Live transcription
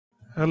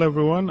Hello,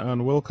 everyone,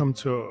 and welcome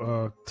to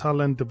a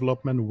talent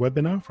development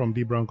webinar from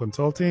D. Brown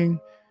Consulting.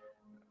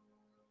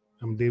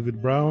 I'm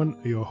David Brown,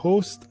 your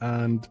host,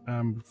 and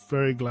I'm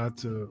very glad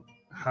to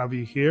have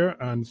you here.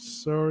 And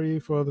sorry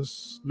for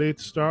this late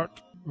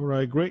start. All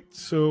right, great.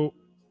 So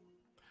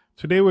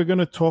today we're going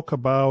to talk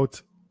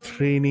about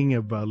training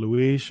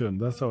evaluation.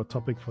 That's our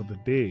topic for the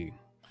day.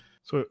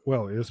 So,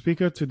 well, your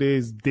speaker today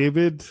is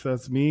David.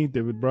 That's me,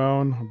 David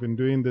Brown. I've been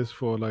doing this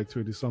for like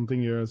 20-something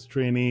years,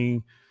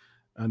 training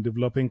and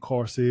developing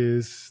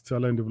courses,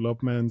 talent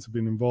development.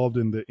 Been involved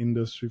in the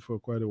industry for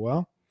quite a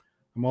while.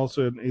 I'm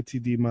also an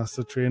ATD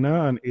master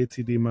trainer and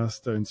ATD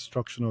master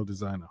instructional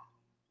designer.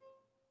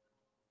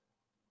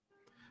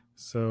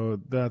 So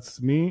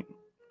that's me.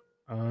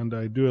 And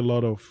I do a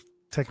lot of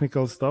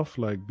technical stuff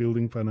like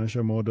building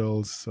financial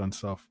models and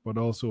stuff, but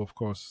also, of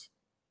course,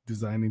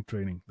 designing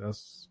training. I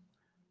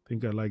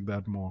think I like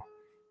that more.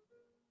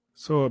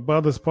 So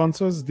about the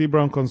sponsors, D.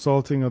 Brown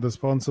Consulting are the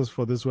sponsors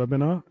for this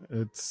webinar.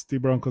 It's D.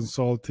 Brown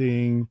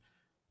Consulting.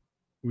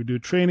 We do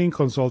training,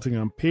 consulting,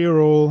 and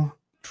payroll.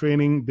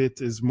 Training bit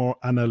is more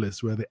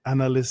analysts. We're the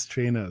analyst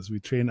trainers. We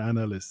train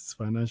analysts,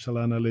 financial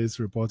analysts,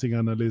 reporting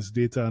analysts,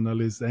 data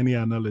analysts, any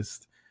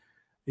analyst.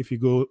 If you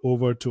go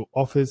over to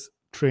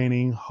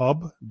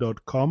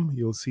officetraininghub.com,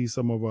 you'll see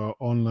some of our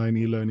online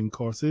e-learning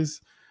courses,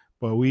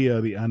 but we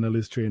are the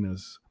analyst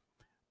trainers.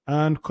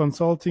 And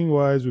consulting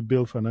wise, we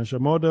build financial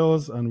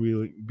models and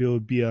we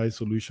build BI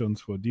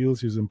solutions for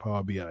deals using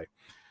Power BI.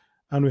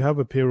 And we have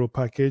a payroll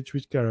package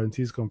which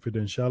guarantees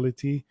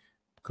confidentiality,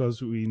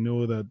 because we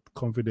know that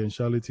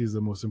confidentiality is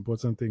the most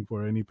important thing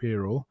for any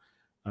payroll.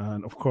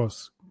 And of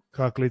course,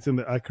 calculating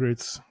the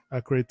accurate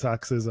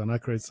taxes and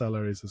accurate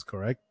salaries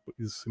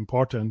is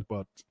important,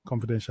 but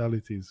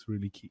confidentiality is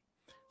really key.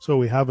 So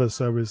we have a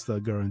service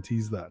that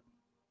guarantees that.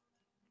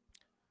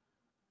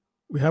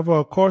 We have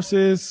our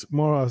courses,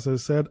 more as I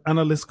said,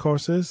 analyst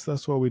courses.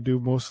 That's what we do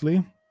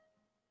mostly.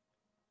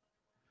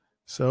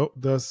 So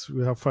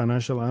we have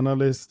financial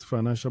analyst,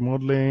 financial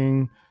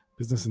modeling,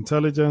 business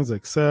intelligence,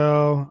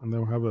 Excel, and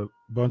then we have a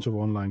bunch of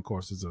online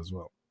courses as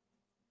well.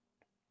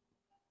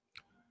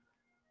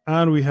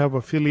 And we have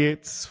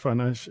affiliates,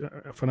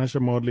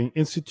 Financial Modeling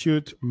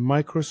Institute,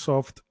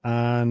 Microsoft,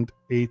 and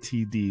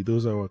ATD.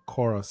 Those are our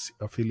core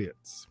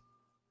affiliates.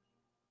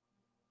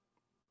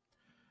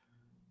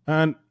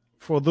 And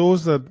for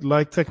those that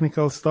like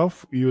technical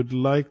stuff, you'd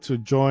like to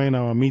join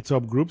our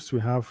meetup groups. We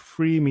have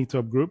free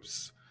meetup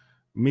groups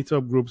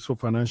for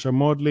financial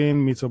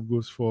modeling, meetup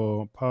groups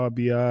for Power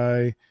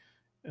BI,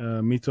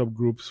 meetup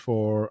groups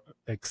for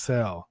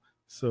Excel.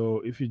 So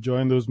if you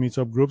join those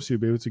meetup groups, you'll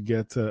be able to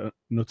get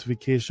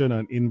notification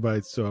and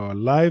invites to our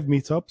live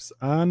meetups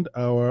and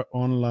our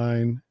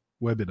online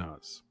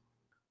webinars.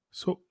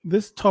 So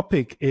this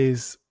topic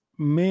is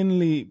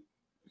mainly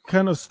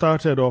kind of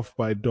started off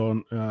by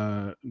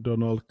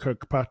Donald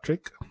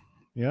Kirkpatrick,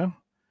 yeah,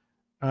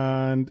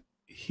 and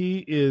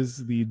he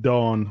is the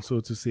Don, so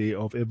to say,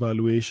 of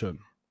evaluation.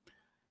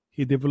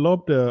 He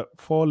developed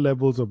 4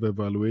 levels of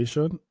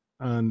evaluation,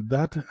 and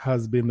that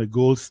has been the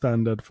gold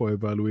standard for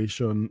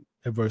evaluation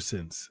ever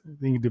since. I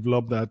think he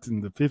developed that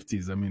in the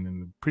 50s, a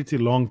pretty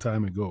long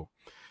time ago.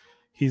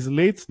 He's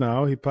late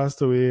now. He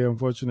passed away,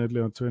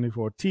 unfortunately, in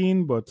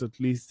 2014, but at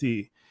least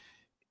he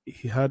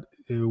had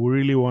a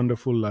really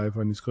wonderful life,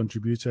 and he's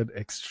contributed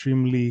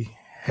extremely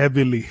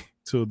heavily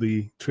to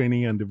the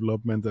training and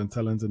development and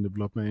talent and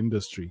development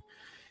industry.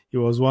 He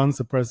was once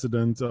the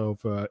president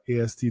of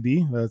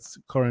ASTD, that's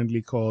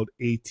currently called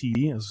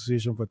ATD,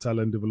 Association for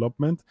Talent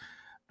Development.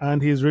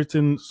 And he's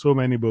written so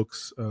many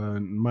books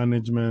on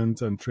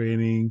management and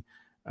training,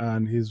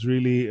 and he's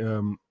really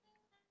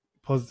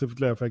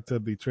positively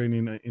affected the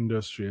training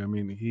industry.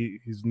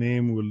 His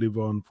name will live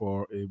on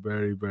for a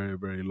very, very,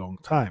 very long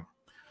time.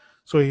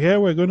 So here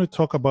we're going to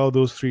talk about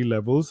those 3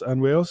 levels,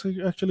 and we're also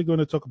actually going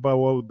to talk about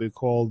what they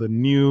call the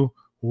New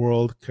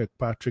World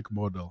Kirkpatrick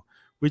model,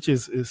 which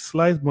is a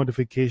slight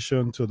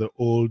modification to the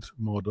old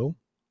model.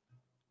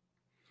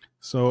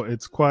 So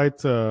it's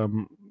quite a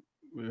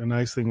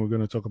nice thing we're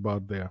going to talk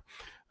about there,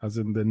 as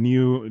in the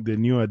new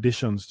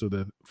additions to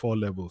the 4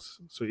 levels.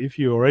 So if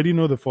you already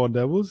know the 4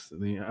 levels,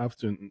 then you have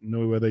to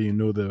know whether you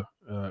know the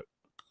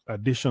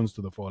additions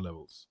to the 4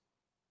 levels.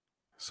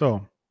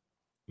 So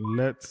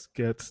let's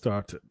get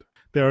started.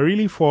 There are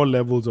really 4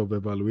 levels of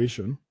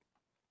evaluation,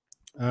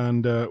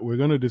 and we're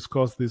going to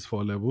discuss these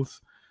 4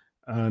 levels,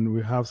 and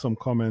we have some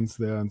comments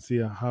there and see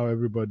how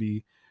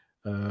everybody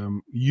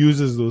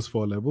uses those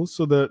 4 levels.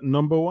 So the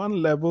number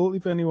 1 level,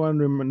 if anyone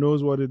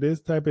knows what it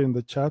is, type it in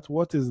the chat.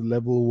 What is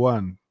level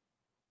 1?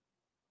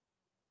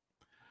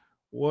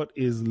 What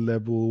is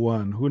level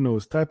 1? Who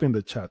knows? Type in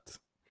the chat.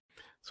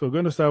 So we're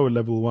going to start with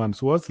level 1.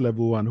 So what's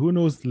level 1? Who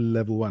knows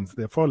level 1?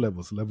 There are 4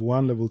 levels: level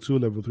 1, level 2,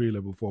 level 3,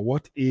 level 4.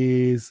 What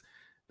is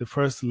the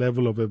first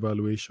level of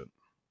evaluation?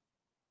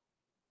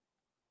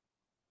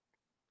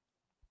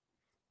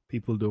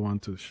 People don't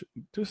want to.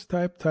 Just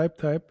type.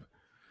 Okay,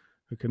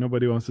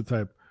 nobody wants to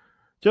type.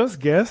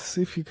 Just guess.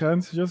 If you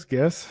can't, just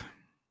guess.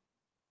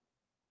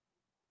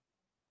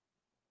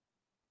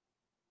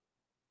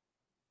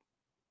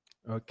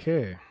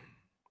 Okay.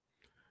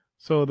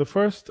 So the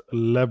first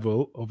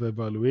level of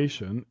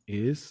evaluation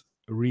is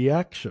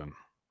reaction.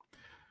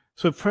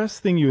 So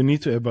first thing you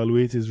need to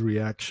evaluate is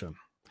reaction.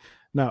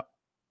 Now,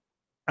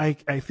 I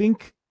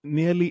think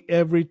nearly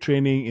every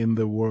training in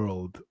the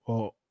world,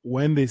 or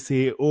when they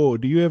say, "Oh,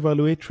 do you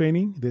evaluate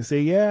training?" They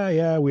say,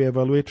 "Yeah, we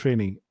evaluate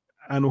training."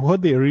 And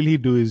what they really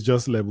do is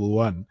just level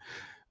one.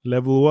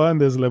 Level one,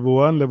 there's level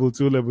one, level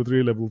two, level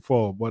three, level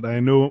four. But I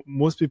know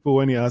most people,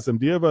 when you ask them,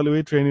 do you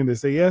evaluate training? They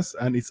say yes.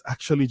 And it's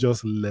actually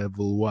just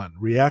level one,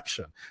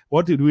 reaction.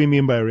 What did we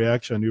mean by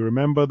reaction? You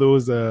remember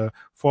those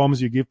forms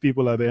you give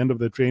people at the end of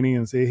the training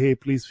and say, hey,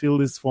 please fill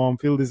this form,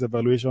 fill this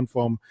evaluation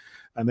form.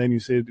 And then you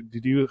say,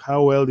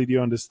 how well did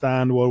you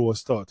understand what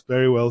was taught?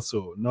 Very well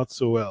so, not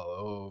so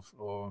well,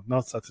 or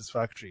not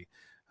satisfactory.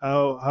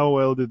 How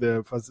well did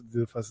the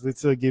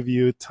facilitator give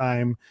you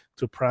time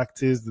to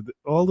practice?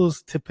 All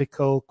those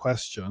typical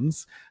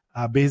questions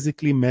are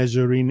basically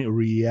measuring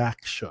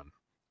reaction,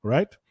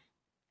 right?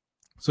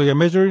 So you're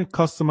measuring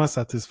customer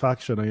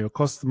satisfaction, and your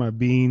customer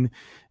being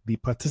the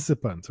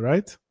participant,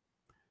 right?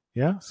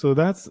 Yeah. So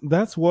that's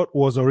what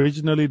was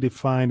originally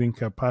defined in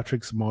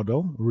Kirkpatrick's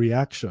model,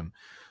 reaction.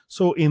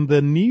 So in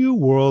the New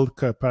World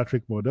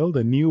Kirkpatrick model,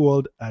 the New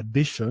World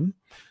addition.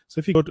 So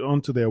if you go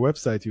onto their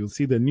website, you'll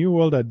see the New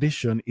World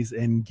addition is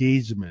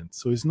engagement.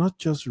 So it's not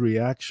just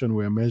reaction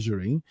we're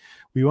measuring.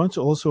 We want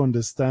to also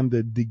understand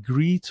the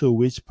degree to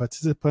which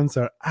participants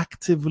are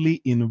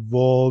actively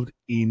involved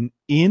in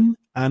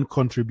and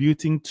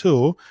contributing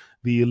to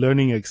the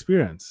learning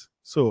experience.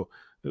 So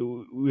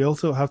we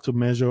also have to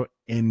measure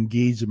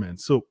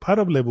engagement. So part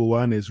of level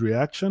one is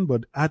reaction,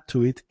 but add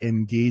to it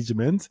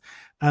engagement,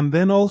 and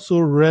then also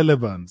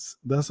relevance.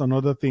 That's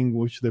another thing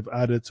which they've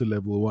added to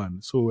level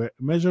one. So we're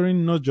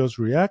measuring not just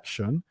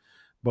reaction,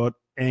 but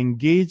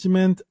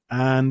engagement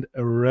and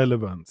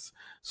relevance.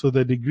 So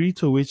the degree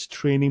to which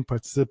training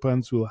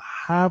participants will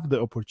have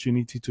the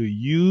opportunity to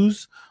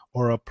use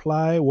or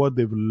apply what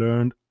they've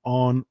learned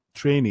in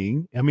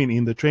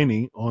the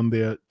training on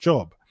their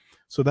job.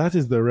 So that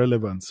is the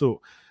relevance.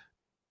 So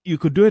you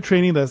could do a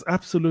training that's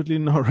absolutely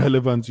not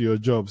relevant to your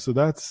job. So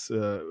that's,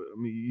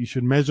 you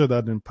should measure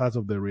that in part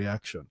of the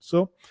reaction.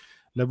 So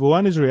level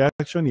one is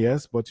reaction,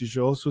 yes, but you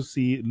should also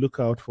look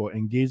out for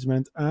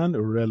engagement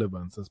and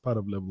relevance as part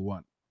of level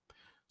one.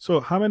 So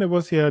how many of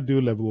us here do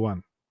level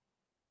one?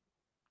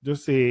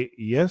 Just say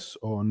yes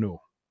or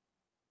no.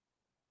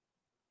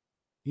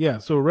 Yeah,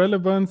 so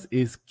relevance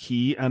is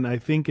key, and I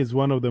think is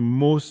one of the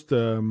most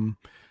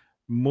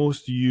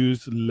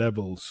used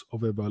levels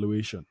of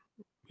evaluation.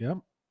 Yeah.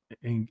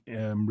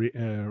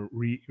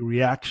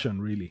 Reaction,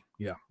 really.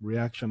 Yeah,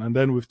 reaction. And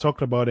then we've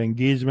talked about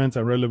engagement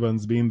and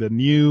relevance being the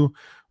new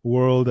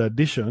world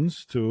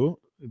additions to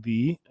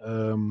the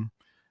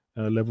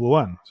level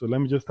one. So let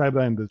me just type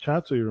that in the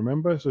chat so you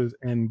remember. So it's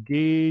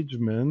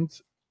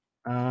engagement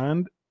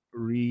and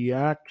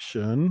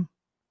reaction.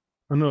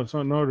 Oh, no, it's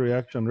not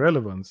reaction,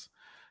 relevance.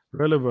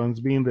 Relevance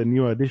being the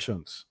new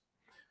additions.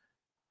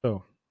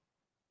 So,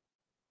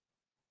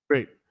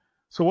 great.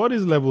 So what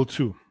is level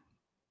two?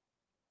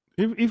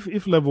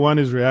 If level one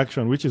is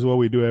reaction, which is what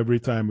we do every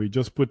time, we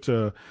just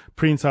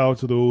print out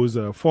those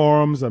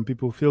forms and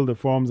people fill the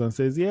forms and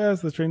says,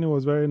 yes, the training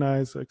was very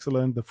nice,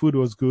 excellent, the food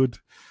was good.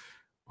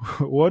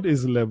 What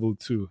is level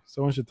two?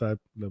 Someone should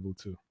type level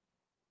two.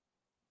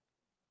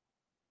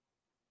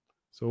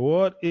 So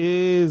what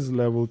is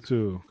level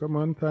two? Come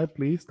on, type,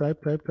 please.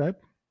 Type.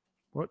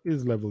 What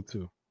is level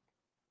two?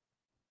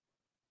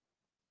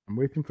 I'm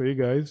waiting for you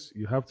guys.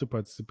 You have to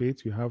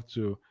participate. You have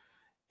to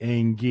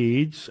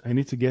engage. I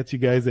need to get you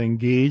guys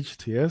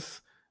engaged.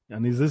 Yes.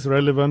 And is this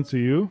relevant to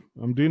you?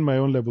 I'm doing my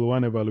own level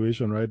one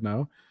evaluation right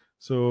now.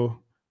 So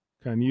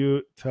can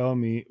you tell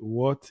me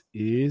what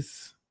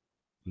is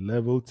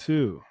level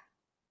two?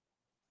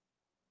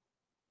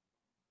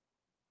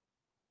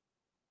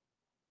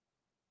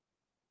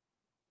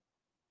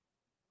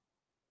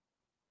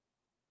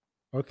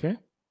 Okay.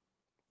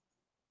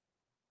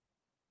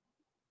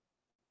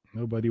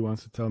 Nobody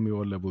wants to tell me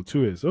what level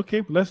two is.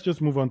 Okay, let's just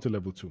move on to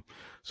level two.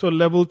 So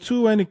level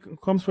two, when it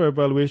comes for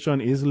evaluation,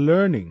 is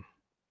learning.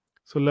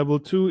 So level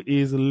two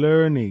is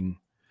learning.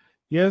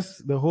 Yes,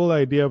 the whole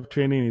idea of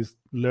training is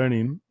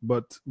learning,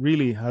 but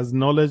really, has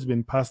knowledge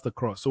been passed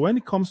across? So when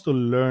it comes to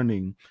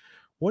learning,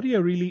 what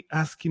you're really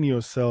asking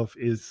yourself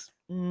is,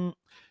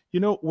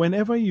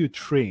 whenever you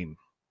train,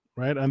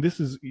 right? And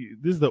this is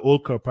the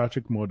old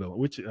Kirkpatrick model,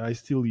 which I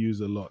still use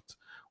a lot.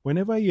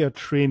 Whenever you're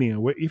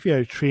training, if you're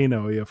a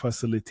trainer or you're a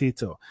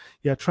facilitator,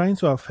 you're trying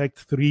to affect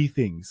three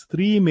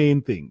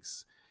main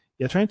things.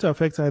 You're trying to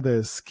affect either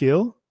a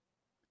skill,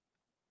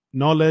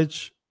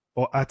 knowledge,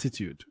 or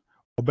attitude.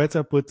 Or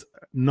better put,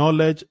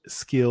 knowledge,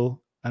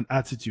 skill, and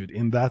attitude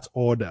in that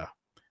order.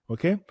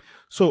 Okay?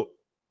 So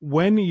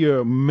when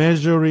you're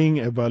measuring,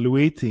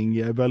 evaluating,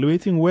 you're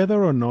evaluating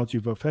whether or not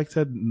you've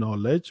affected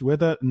knowledge,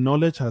 whether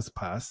knowledge has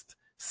passed,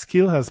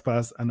 skill has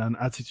passed, and an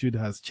attitude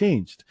has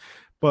changed.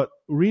 But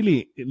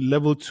really,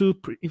 level two,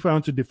 if I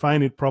want to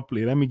define it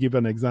properly, let me give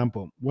an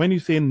example. When you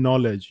say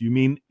knowledge, you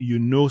mean you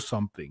know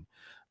something.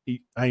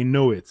 I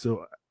know it.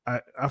 So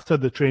after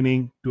the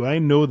training, do I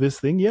know this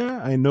thing?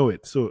 Yeah, I know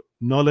it. So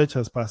knowledge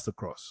has passed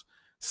across.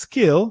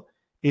 Skill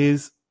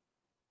is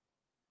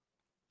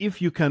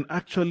if you can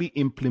actually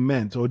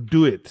implement or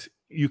do it,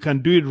 you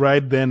can do it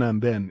right then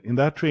and then. In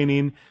that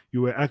training,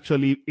 you were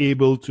actually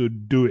able to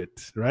do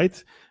it,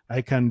 right?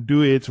 I can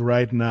do it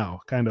right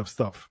now, kind of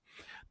stuff.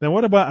 Then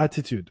what about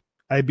attitude?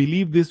 I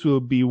believe this will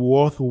be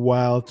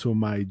worthwhile to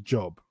my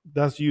job.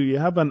 That's you. You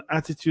have an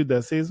attitude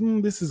that says,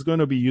 this is going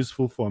to be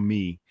useful for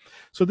me.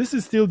 So this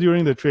is still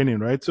during the training,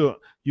 right? So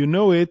you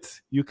know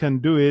it, you can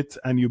do it,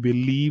 and you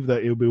believe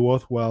that it'll be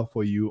worthwhile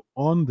for you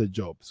on the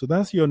job. So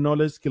that's your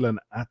knowledge, skill, and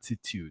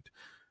attitude.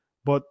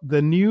 But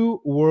the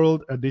new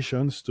world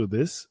additions to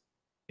this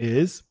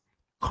is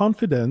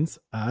confidence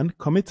and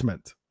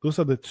commitment. Those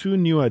are the two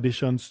new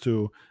additions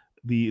to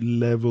the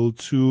level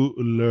 2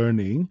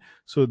 learning.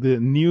 So the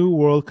new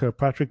world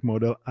Kirkpatrick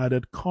model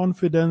added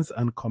confidence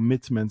and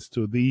commitment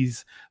to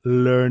these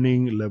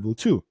learning level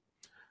 2.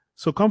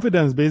 So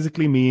confidence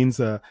basically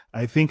means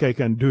I think I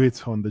can do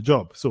it on the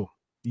job. So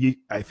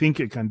I think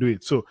I can do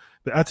it. So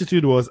the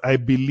attitude was, I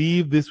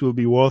believe this will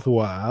be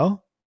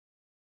worthwhile.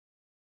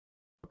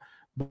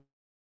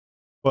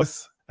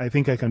 But I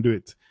think I can do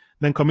it.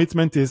 Then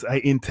commitment is I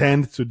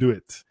intend to do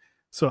it.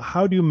 So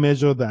how do you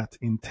measure that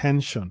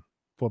intention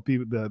for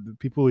people? The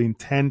people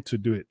intend to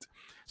do it.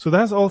 So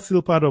that's all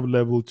still part of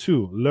level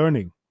 2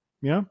 learning.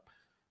 Yeah.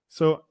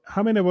 So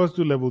how many of us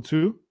do level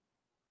 2?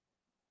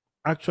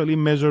 Actually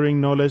measuring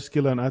knowledge,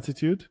 skill, and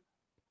attitude.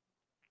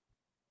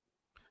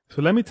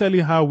 So let me tell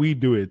you how we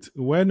do it.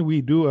 When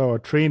we do our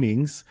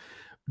trainings,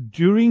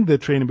 during the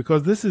training,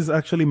 because this is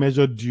actually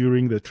measured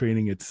during the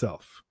training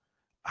itself.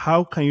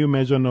 How can you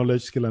measure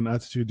knowledge, skill, and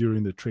attitude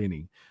during the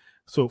training?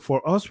 So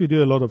for us, we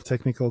do a lot of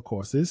technical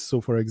courses. So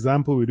for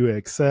example, we do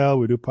Excel,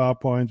 we do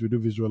PowerPoint, we do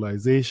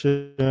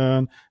visualization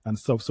and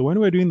stuff. So when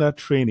we're doing that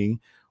training,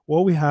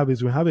 what we have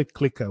is we have a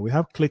clicker. We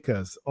have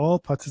clickers. All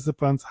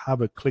participants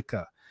have a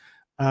clicker.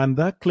 And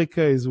that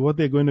clicker is what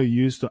they're going to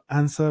use to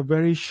answer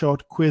very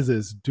short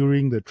quizzes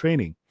during the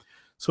training.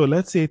 So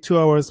let's say 2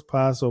 hours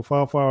pass or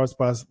 4 hours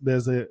pass,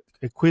 there's a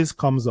quiz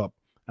comes up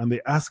and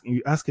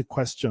you ask a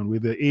question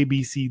with the A,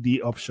 B, C,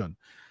 D option.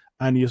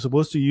 And you're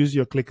supposed to use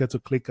your clicker to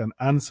click an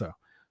answer.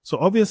 So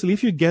obviously,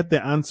 if you get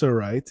the answer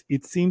right,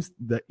 it seems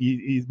that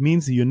it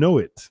means you know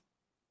it.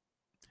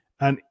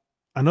 And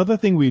another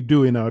thing we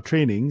do in our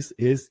trainings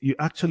is you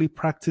actually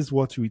practice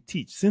what we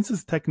teach. Since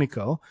it's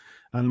technical,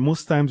 and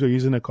most times we're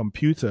using a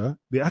computer,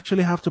 they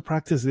actually have to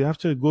practice. They have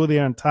to go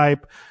there and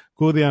type,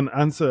 go there and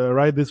answer,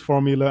 write this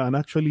formula and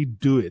actually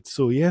do it.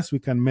 So yes, we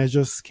can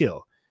measure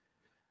skill.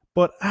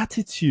 But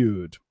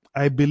attitude,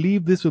 I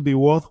believe this will be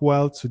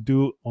worthwhile to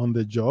do on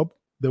the job.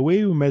 The way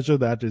you measure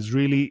that is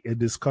really a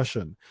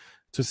discussion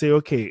to say,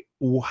 okay,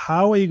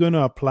 how are you going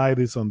to apply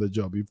this on the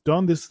job? You've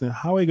done this thing,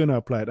 how are you going to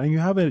apply it? And you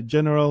have a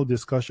general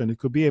discussion. It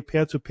could be a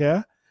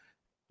peer-to-peer,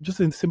 just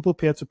a simple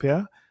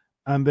peer-to-peer.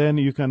 And then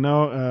you can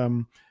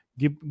now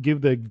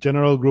give the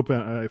general group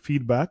a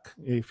feedback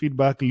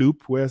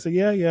loop where I say,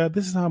 yeah,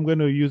 this is how I'm going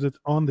to use it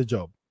on the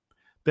job.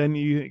 Then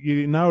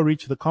you now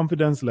reach the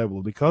confidence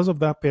level. Because of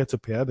that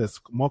peer-to-peer, there's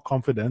more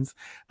confidence,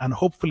 and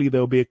hopefully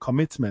there'll be a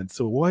commitment.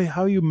 So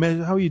how you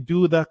measure, how you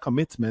do that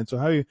commitment, or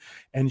how you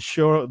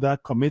ensure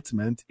that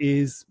commitment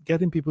is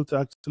getting people to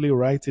actually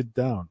writing it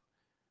down,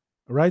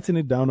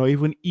 or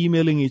even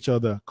emailing each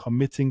other,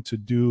 committing to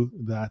do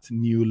that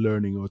new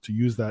learning or to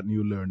use that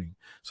new learning.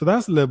 So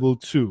that's level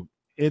 2.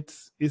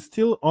 It's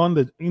still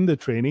in the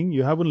training.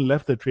 You haven't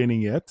left the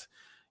training yet.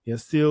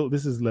 This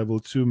is level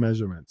 2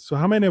 measurement. So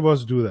how many of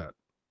us do that?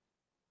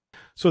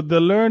 So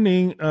the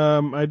learning,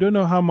 I don't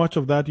know how much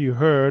of that you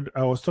heard.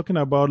 I was talking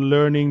about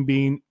learning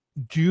being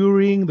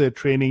during the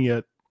training,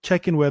 yet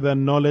checking whether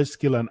knowledge,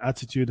 skill, and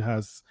attitude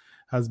has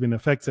been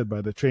affected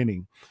by the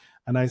training.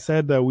 And I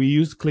said that we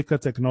use clicker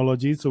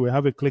technology. So we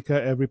have a clicker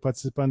every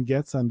participant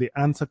gets, and they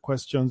answer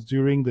questions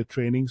during the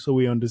training so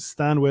we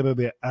understand whether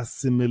they're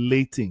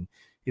assimilating.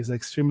 Is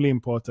extremely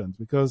important,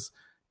 because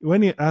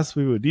when you ask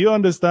people, do you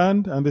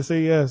understand? And they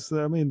say yes.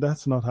 I mean,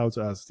 that's not how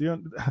to ask.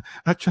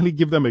 Actually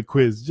give them a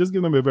quiz. Just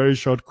give them a very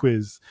short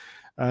quiz.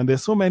 And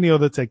there's so many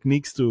other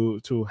techniques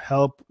to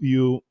help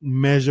you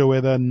measure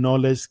whether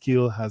knowledge,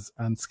 skill has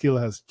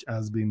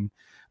been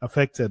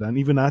affected, and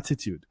even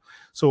attitude.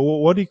 So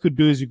what you could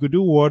do is you could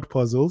do word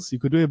puzzles. You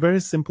could do a very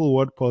simple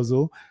word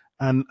puzzle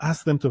and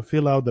ask them to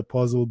fill out the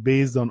puzzle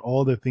based on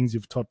all the things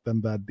you've taught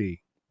them that day.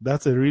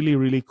 That's a really,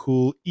 really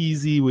cool,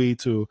 easy way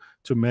to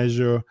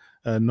measure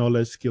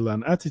knowledge, skill,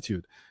 and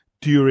attitude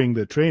during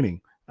the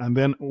training. And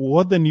then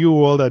what the new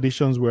world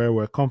additions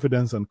were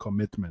confidence and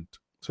commitment.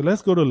 So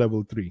let's go to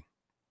level 3.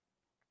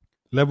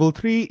 Level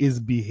 3 is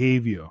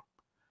behavior.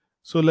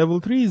 So level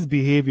 3 is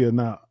behavior.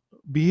 Now,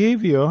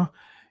 behavior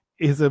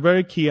is a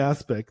very key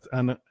aspect.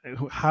 And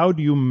how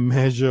do you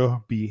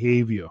measure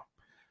behavior?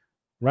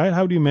 Right?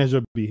 How do you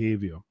measure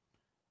behavior?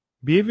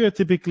 Behavior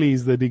typically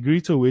is the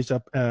degree to which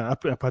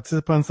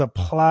participants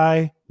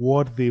apply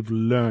what they've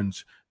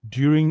learned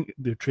during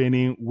the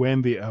training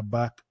when they are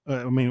back.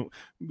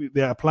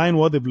 They're applying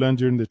what they've learned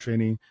during the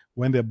training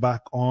when they're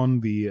back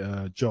on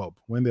the job.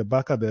 When they're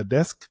back at their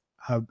desk,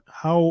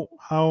 how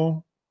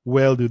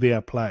well do they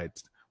apply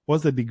it?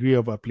 What's the degree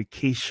of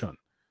application?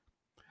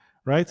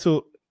 Right?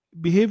 So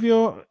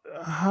behavior,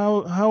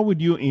 how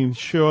would you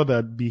ensure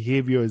that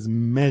behavior is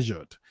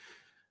measured?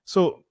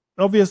 So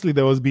obviously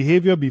there was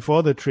behavior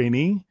before the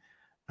training,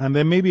 and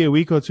then maybe a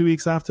week or 2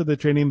 weeks after the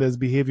training, there's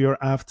behavior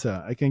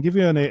after. I can give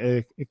you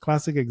a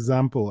classic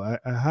example. I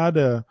had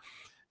a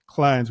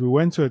client. We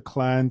went to a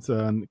client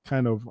and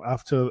kind of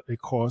after a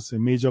course, a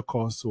major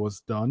course was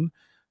done,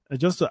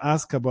 just to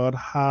ask about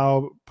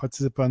how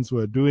participants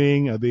were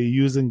doing. Are they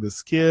using the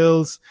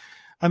skills?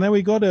 And then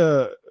we got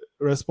a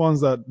response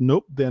that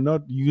nope, they're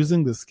not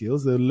using the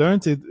skills. They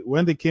learned it.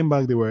 When they came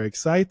back, they were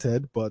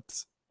excited,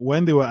 but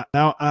when they were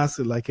now asked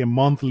like a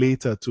month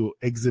later to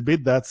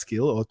exhibit that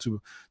skill or to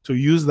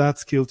use that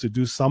skill to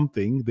do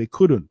something, they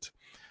couldn't.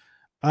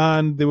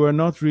 And they were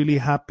not really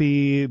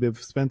happy. They've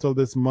spent all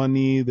this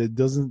money. It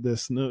doesn't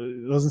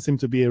seem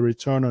to be a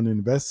return on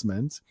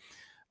investment.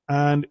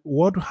 And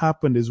what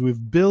happened is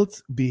we've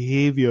built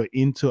behavior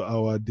into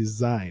our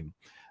design.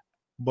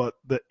 But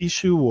the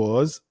issue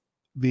was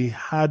they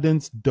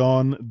hadn't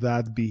done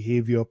that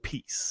behavior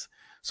piece.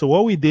 So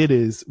what we did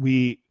is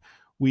we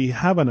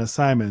have an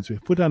assignment. We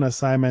put an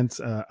assignment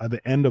at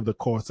the end of the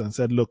course and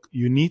said, look,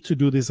 you need to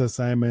do this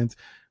assignment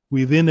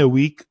within a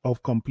week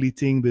of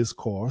completing this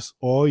course,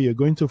 or you're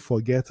going to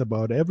forget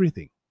about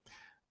everything.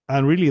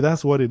 And really,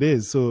 that's what it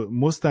is. So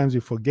most times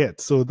you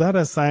forget. So that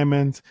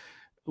assignment,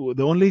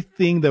 the only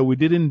thing that we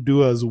didn't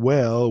do as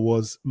well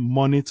was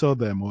monitor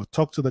them or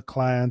talk to the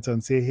client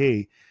and say,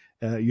 hey,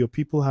 your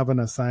people have an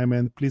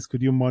assignment. Please,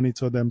 could you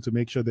monitor them to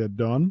make sure they're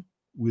done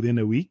within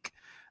a week?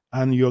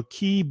 And your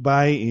key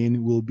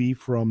buy-in will be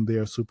from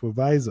their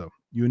supervisor.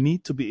 You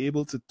need to be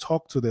able to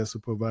talk to their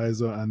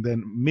supervisor and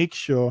then make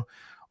sure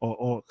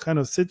or kind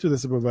of sit with the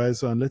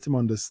supervisor and let him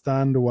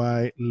understand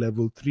why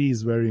level 3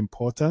 is very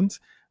important.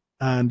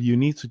 And you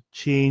need to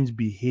change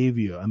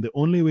behavior. And the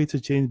only way to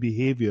change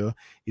behavior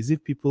is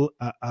if people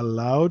are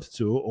allowed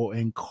to or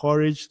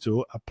encouraged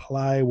to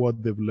apply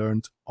what they've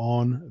learned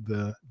on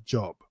the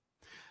job.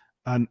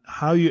 And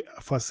how you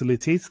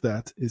facilitate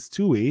that is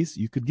two ways.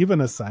 You could give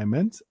an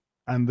assignment,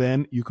 and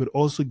then you could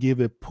also give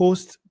a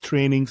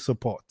post-training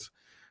support.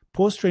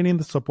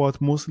 Post-training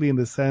support mostly in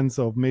the sense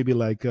of maybe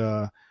like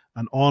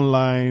an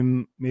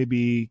online,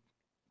 maybe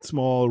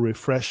small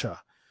refresher.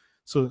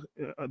 So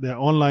there are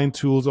online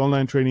tools,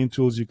 online training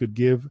tools you could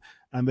give,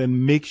 and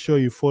then make sure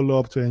you follow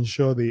up to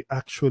ensure they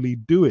actually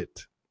do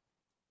it.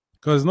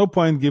 Because there's no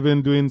point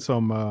doing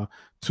some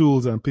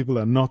tools and people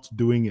are not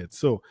doing it.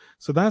 So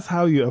that's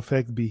how you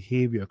affect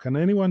behavior. Can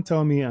anyone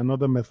tell me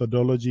another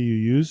methodology you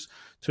use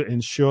to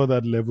ensure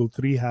that level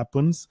 3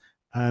 happens?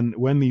 And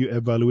when you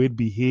evaluate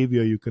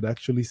behavior, you could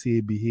actually see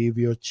a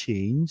behavior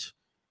change.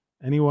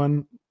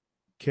 Anyone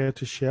care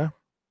to share?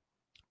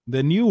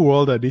 The New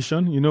World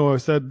Edition, I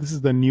said this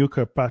is the new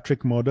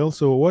Kirkpatrick model.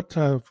 So what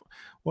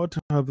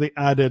have they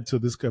added to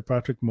this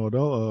Kirkpatrick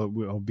model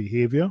of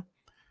behavior?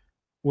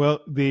 Well,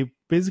 they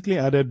basically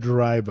added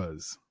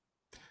drivers.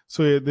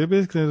 So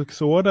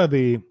what are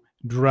the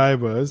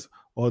drivers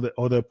or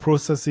the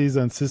processes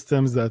and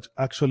systems that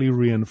actually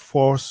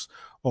reinforce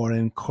or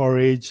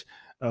encourage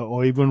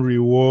or even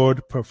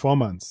reward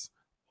performance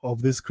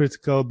of this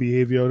critical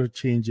behavioral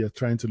change you're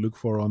trying to look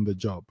for on the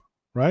job,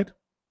 right?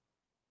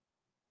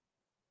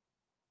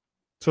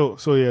 So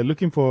you're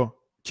looking for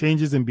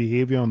changes in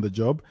behavior on the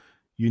job.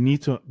 You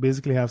need to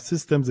basically have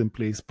systems in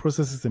place,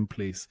 processes in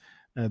place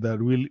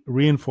that will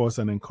reinforce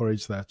and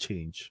encourage that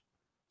change.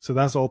 So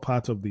that's all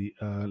part of the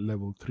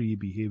level 3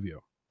 behavior.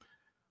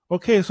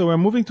 Okay, so we're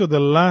moving to the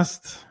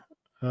last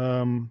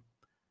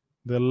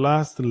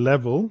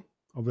level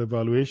of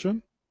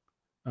evaluation.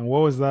 And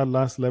what was that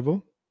last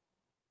level?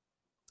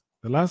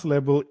 The last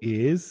level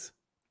is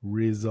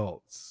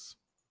results.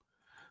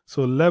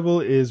 So level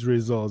is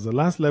results. The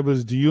last level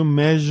is, do you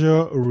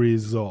measure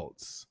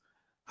results?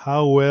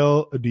 How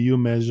well do you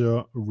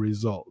measure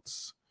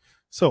results?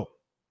 So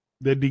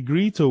the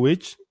degree to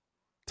which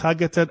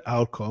targeted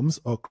outcomes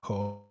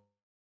occur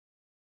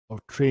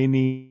of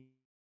training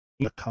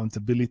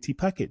accountability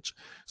package.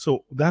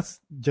 So that's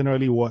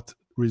generally what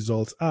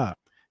results are.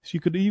 So you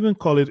could even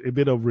call it a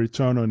bit of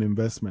return on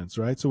investments,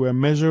 right? So we're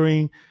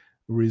measuring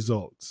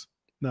results.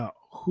 Now,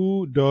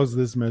 who does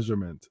this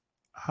measurement?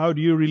 How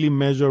do you really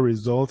measure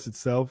results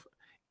itself?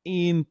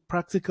 In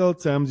practical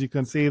terms, you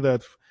can say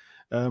that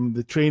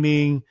the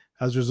training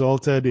has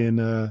resulted in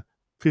a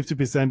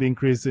 50%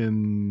 increase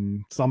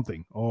in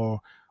something,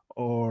 or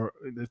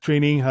the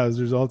training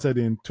has resulted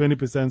in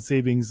 20%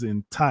 savings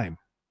in time.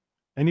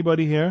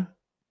 Anybody here?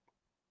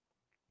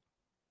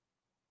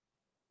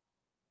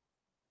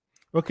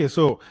 Okay,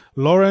 so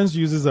Lawrence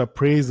uses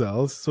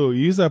appraisals. So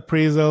you use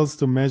appraisals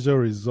to measure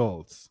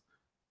results.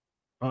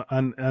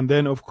 And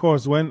then, of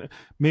course, when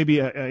maybe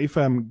if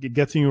I'm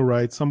getting you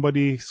right,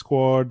 somebody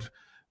scored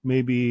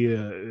maybe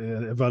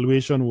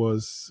evaluation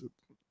was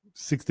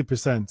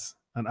 60%.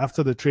 And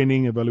after the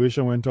training,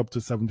 evaluation went up to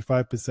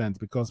 75%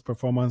 because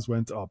performance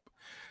went up.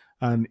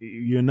 And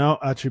you now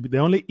attribute, the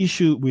only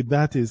issue with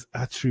that is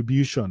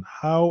attribution.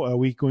 How are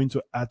we going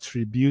to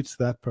attribute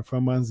that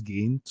performance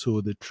gain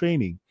to the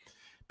training?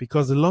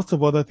 Because lots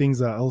of other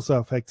things are also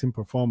affecting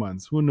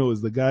performance. Who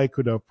knows? The guy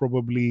could have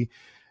probably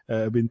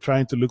been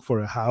trying to look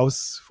for a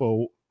house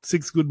for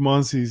 6 good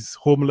months. He's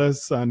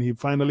homeless and he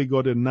finally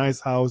got a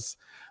nice house,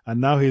 and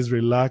now he's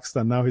relaxed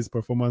and now his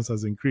performance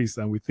has increased.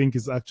 And we think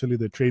it's actually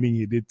the training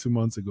he did 2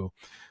 months ago.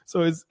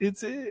 So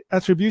it's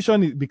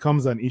attribution, it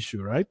becomes an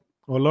issue, right?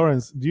 Or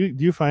Lawrence, do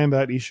you find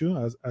that issue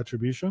as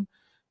attribution?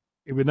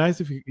 It'd be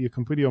nice if you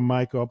can put your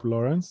mic up,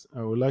 Lawrence.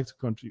 I would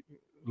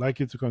like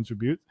you to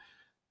contribute,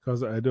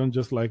 because I don't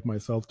just like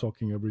myself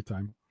talking every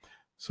time.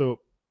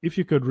 So if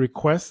you could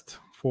request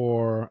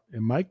for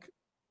a mic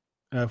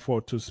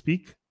to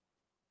speak,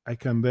 I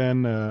can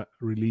then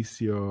release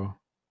your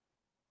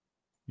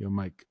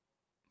mic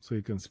so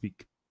you can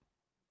speak.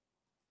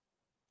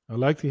 I'd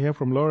like to hear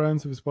from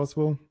Lawrence if it's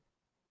possible.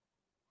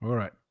 All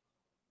right.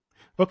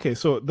 Okay,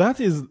 so that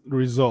is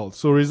results.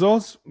 So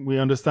results, we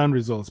understand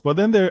results. But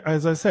then there,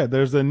 as I said,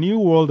 there's a new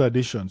world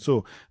addition.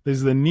 So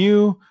there's the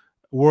new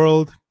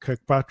world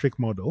Kirkpatrick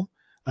model.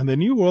 And the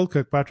new world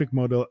Kirkpatrick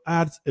model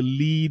adds a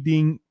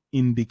leading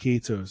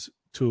indicators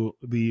to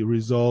the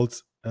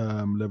results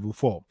level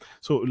 4.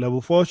 So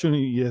level 4 should,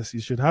 yes, you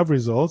should have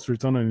results,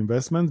 return on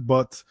investment,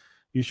 but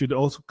you should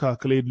also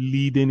calculate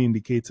leading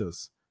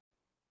indicators.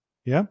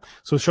 Yeah.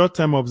 So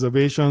short-term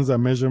observations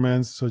and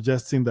measurements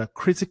suggesting that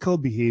critical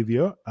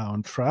behavior are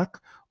on track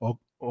or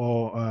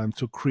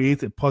to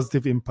create a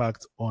positive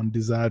impact on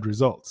desired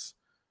results.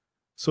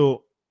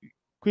 So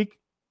quick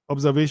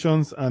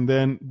observations and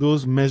then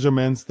those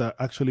measurements that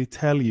actually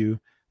tell you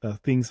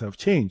that things have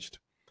changed.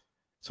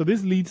 So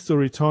this leads to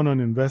return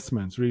on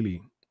investments, really.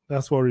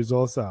 That's what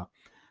results are.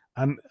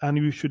 And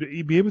you should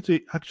be able to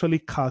actually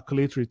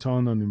calculate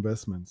return on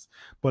investments.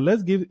 But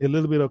let's give a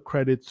little bit of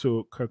credit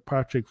to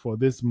Kirkpatrick for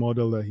this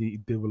model that he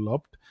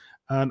developed.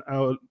 And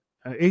our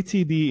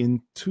ATD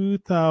in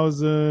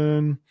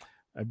 2000,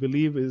 I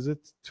believe, is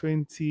it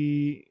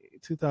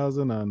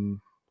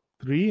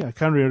 2003? I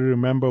can't really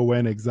remember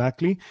when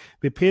exactly.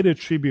 They paid a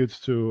tribute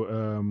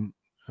to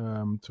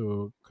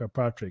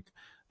Kirkpatrick.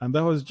 And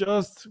that was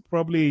just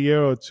probably a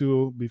year or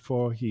two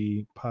before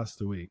he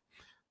passed away.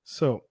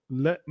 So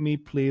let me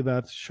play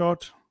that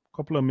short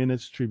couple of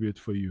minutes tribute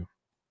for you.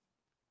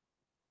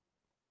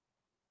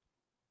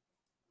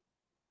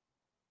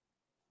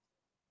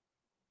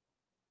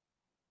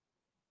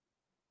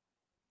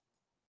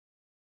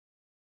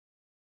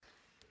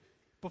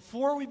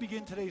 Before we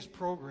begin today's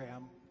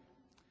program,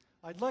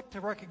 I'd like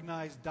to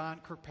recognize Don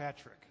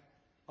Kirkpatrick,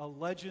 a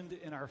legend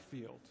in our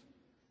field.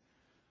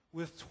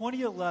 With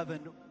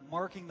 2011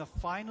 marking the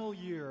final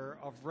year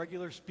of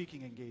regular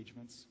speaking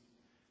engagements,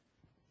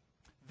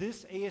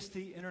 this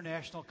ASD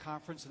International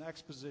Conference and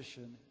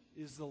Exposition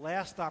is the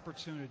last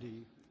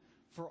opportunity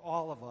for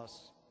all of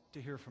us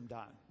to hear from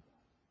Don.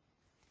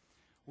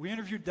 We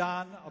interviewed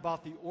Don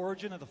about the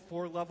origin of the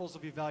 4 levels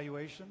of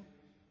evaluation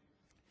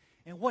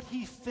and what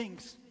he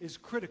thinks is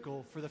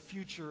critical for the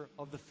future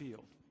of the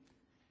field.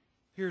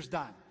 Here's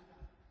Don.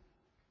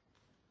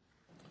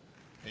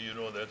 You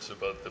know, that's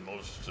about the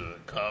most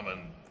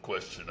common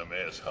question I'm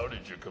asked. How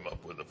did you come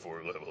up with the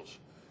 4 levels?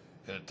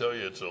 And to tell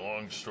you, it's a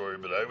long story,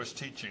 but I was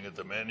teaching at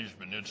the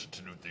Management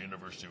Institute at the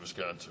University of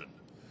Wisconsin,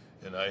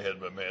 and I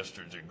had my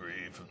master's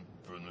degree from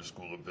the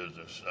School of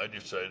Business. I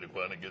decided I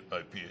want to get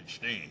my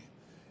PhD,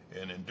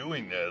 and in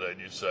doing that, I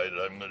decided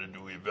I'm going to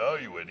do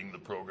evaluating the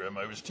program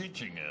I was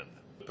teaching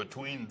in.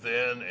 Between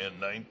then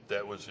and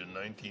that was in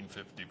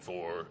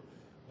 1954,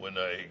 when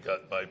I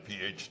got my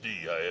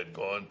PhD, I had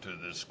gone to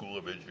the School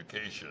of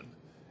Education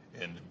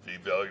and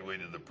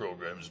evaluated the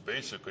programs,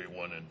 basically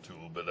 1 and 2,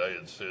 but I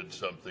had said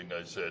something.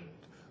 I said,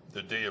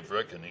 the day of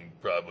reckoning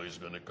probably is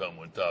going to come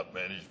when top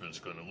management's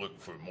going to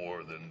look for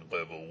more than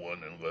level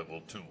 1 and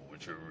level 2,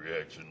 which are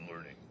reaction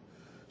learning.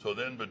 So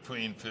then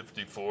between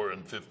 54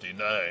 and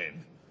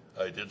 59,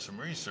 I did some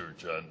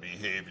research on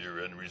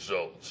behavior and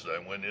results. I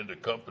went into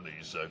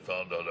companies. I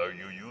found out, are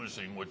you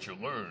using what you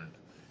learned?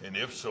 And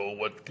if so,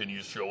 what can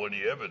you show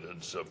any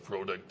evidence of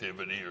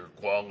productivity or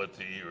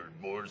quality or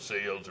more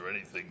sales or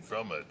anything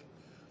from it?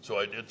 So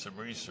I did some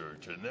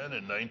research. And then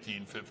in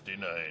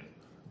 1959,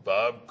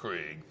 Bob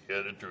Craig, the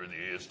editor of the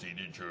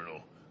ASTD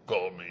Journal,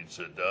 called me and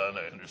said, Don,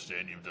 I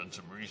understand you've done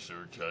some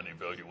research on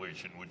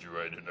evaluation. Would you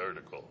write an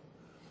article?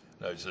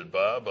 And I said,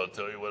 Bob, I'll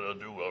tell you what I'll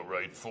do. I'll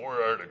write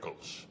 4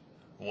 articles,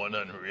 1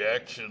 on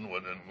reaction,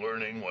 1 on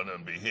learning, 1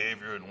 on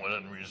behavior, and 1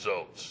 on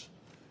results.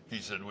 He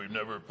said, we've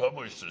never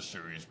published this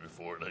series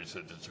before, and I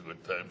said, it's a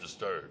good time to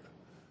start.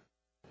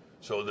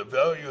 So the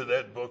value of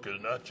that book is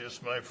not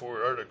just my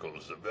 4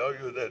 articles. The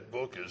value of that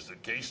book is the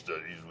case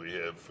studies we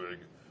have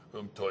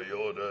from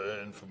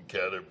Toyota and from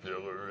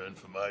Caterpillar and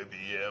from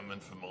IBM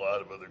and from a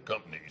lot of other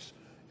companies.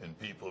 And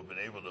people have been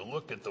able to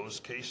look at those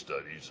case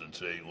studies and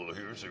say, well,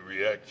 here's a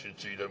reaction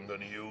sheet I'm going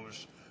to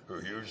use.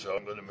 or here's how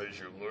I'm going to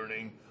measure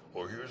learning,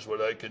 or here's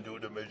what I can do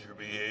to measure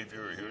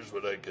behavior, or here's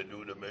what I can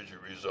do to measure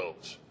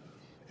results.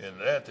 And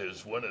that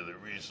is one of the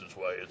reasons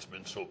why it's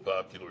been so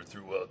popular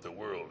throughout the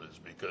world, is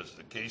because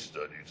the case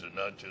studies are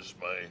not just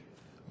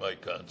my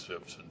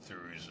concepts and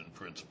theories and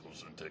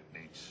principles and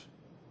techniques.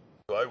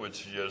 So I would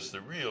suggest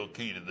the real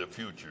key to the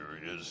future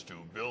is to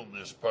build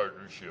this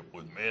partnership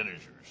with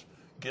managers,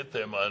 get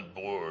them on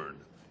board.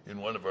 In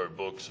one of our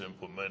books,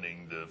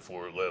 Implementing the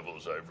Four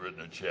Levels, I've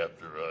written a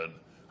chapter on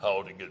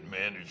how to get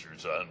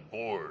managers on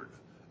board.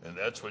 And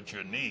that's what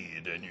you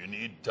need, and you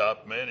need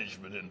top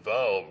management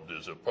involved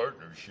as a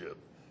partnership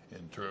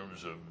in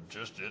terms of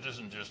it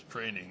isn't just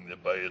training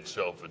that by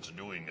itself, it's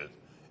doing it.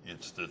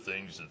 It's the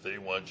things that they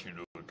want you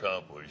to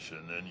accomplish,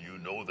 and then you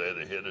know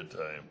that ahead of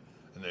time,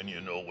 and then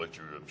you know what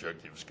your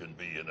objectives can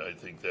be, and I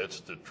think that's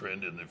the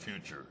trend in the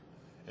future.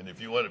 And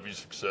if you want to be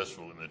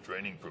successful in the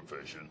training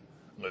profession,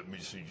 let me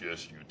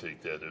suggest you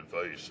take that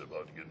advice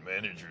about to get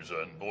managers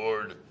on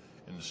board,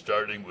 and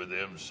starting with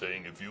them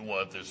saying, if you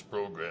want this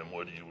program,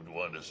 what do you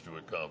want us to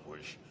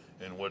accomplish?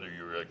 And what are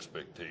your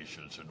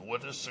expectations? And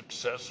what does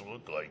success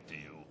look like to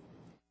you?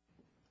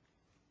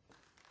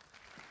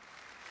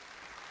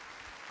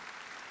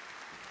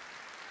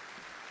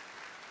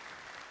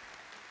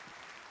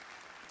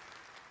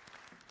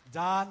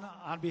 Don,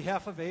 on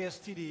behalf of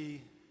ASTD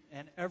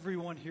and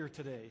everyone here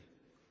today,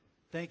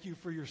 thank you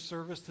for your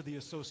service to the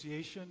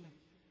association,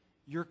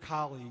 your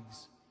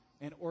colleagues,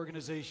 and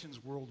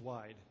organizations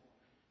worldwide.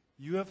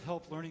 You have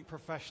helped learning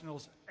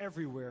professionals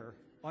everywhere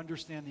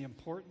understand the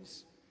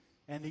importance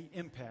and the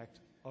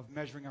impact of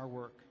measuring our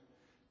work.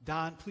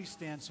 Don, please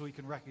stand so we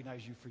can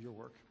recognize you for your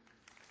work.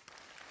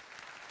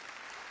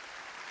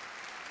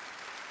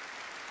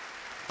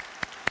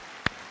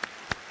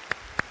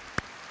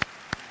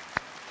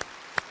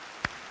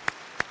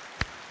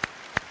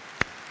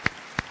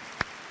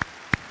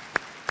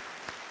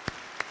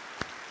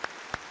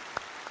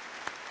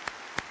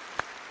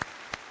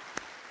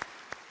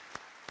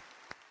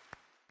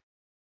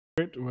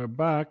 Great, we're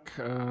back,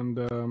 and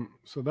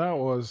so that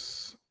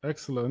was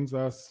excellent.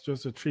 That's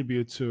just a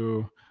tribute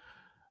to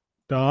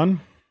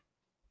Don.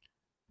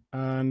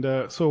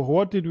 And so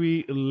what did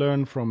we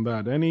learn from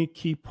that? Any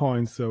key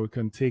points that we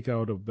can take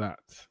out of that?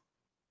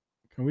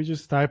 Can we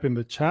just type in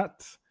the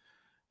chat?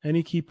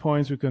 Any key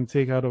points we can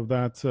take out of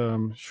that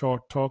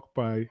short talk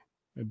by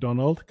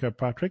Donald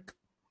Kirkpatrick?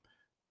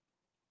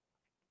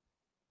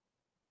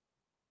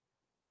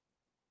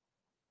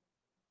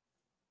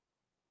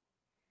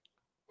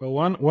 Well,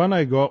 one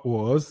I got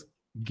was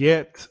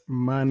get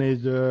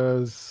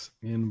managers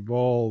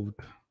involved,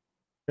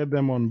 get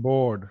them on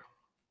board.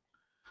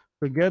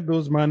 So get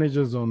those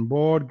managers on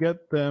board, get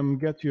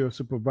your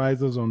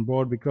supervisors on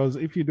board, because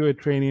if you do a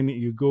training,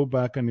 you go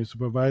back and your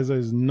supervisor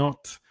is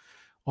not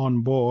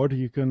on board,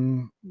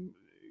 your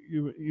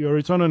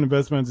return on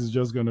investment is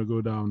just going to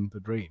go down the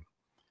drain.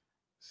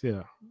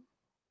 So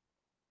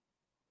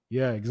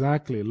yeah,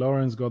 exactly.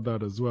 Lawrence got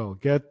that as well.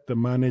 Get the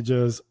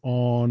managers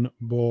on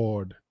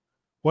board.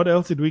 What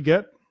else did we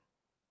get?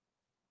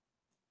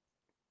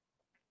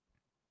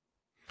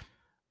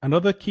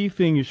 Another key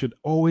thing you should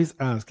always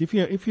ask, if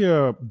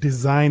you're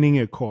designing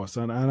a course,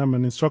 and I'm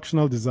an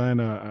instructional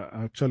designer,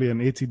 actually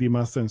an ATD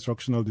master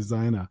instructional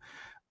designer,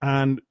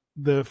 and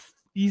the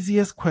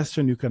easiest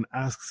question you can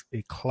ask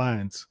a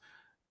client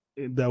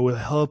that will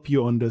help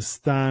you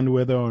understand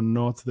whether or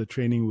not the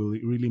training will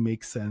really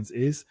make sense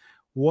is,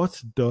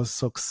 what does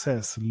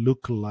success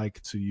look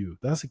like to you?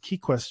 That's a key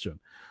question.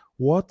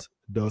 What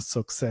does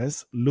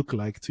success look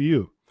like to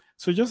you?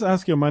 So just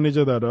ask your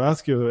manager that, or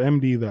ask your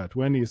MD that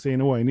when you're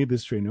saying, oh, I need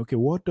this training. Okay,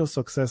 what does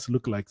success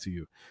look like to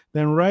you?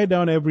 Then write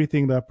down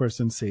everything that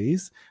person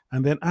says,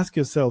 and then ask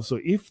yourself, so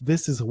if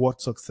this is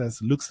what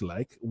success looks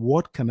like,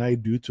 what can I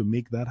do to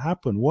make that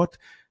happen? What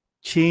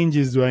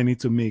changes do I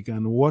need to make?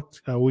 And what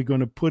are we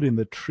going to put in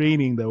the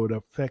training that would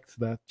affect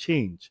that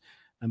change?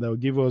 And that will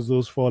give us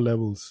those 4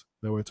 levels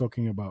that we're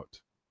talking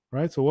about,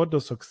 right? So what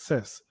does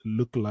success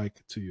look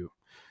like to you?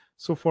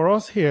 So for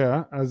us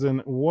here, as in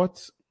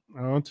what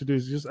I want to do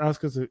is just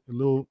ask us a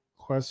little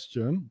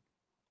question.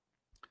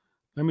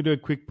 Let me do a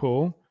quick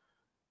poll.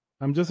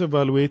 I'm just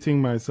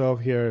evaluating myself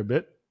here a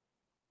bit.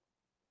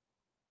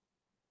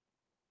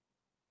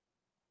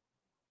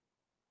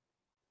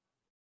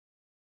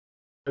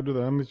 I do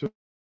that.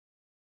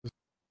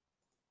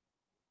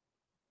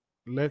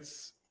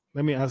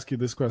 Let me ask you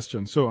this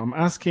question. So I'm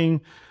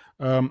asking,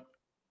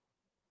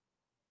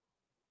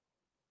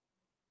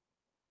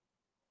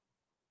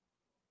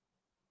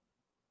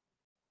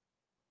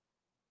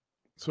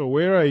 so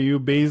where are you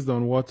based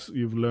on what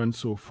you've learned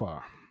so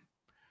far?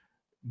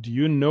 Do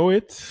you know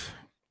it?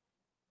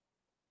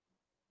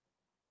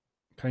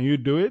 Can you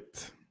do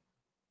it?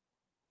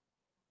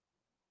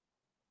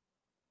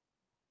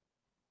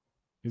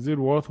 Is it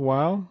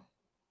worthwhile?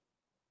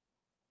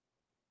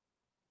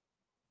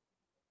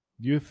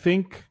 Do you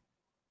think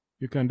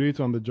you can do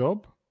it on the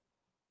job?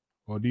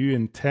 Or do you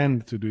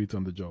intend to do it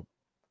on the job?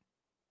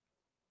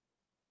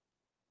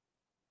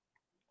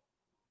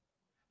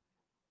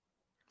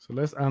 So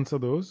let's answer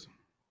those.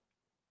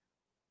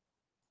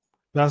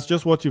 That's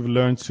just what you've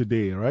learned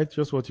today, right?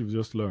 Just what you've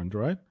just learned,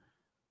 right?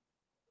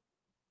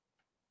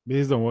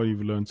 Based on what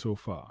you've learned so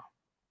far.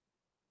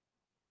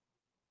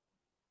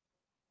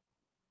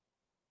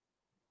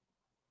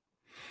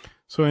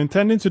 So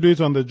intending to do it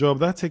on the job,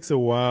 that takes a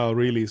while,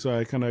 really. So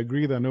I can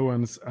agree that no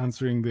one's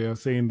answering there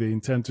saying they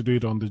intend to do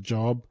it on the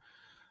job.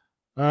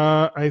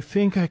 I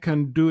think I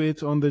can do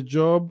it on the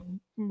job.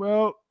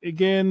 Well,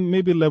 again,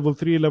 maybe level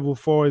 3, level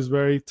 4 is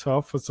very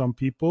tough for some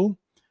people.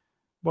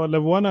 But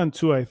level 1 and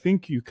 2, I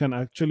think you can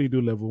actually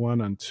do level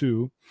 1 and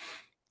 2.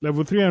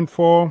 Level 3 and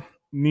 4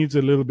 needs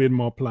a little bit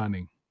more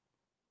planning.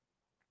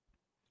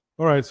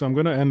 All right, so I'm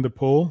going to end the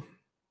poll.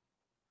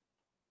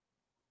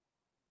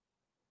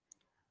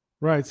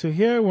 Right, so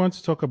here I want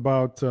to talk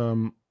about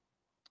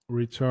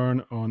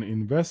return on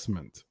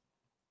investment.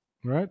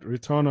 Right,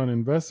 return on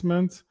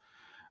investment.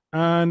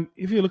 And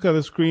if you look at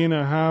the screen,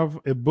 I have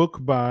a book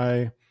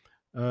by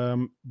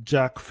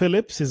Jack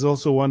Phillips. He's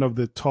also one of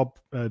the top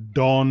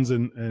dons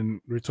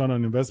in return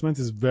on investment.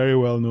 He's very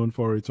well known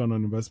for return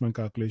on investment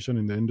calculation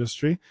in the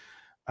industry.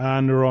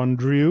 And Ron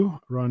Drew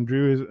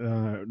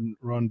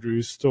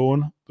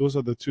Stone. Those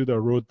are the two that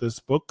wrote this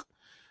book,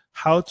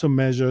 How to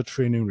Measure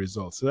Training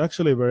Results. It's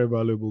actually a very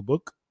valuable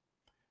book.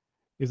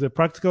 It's a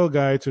practical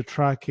guide to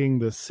tracking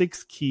the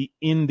 6 key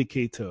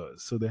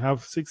indicators. So they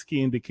have 6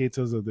 key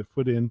indicators that they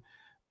put in.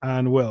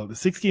 And well, the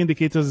 6 key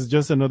indicators is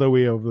just another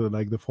way of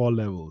like the 4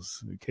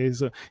 levels. Okay.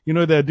 So,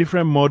 there are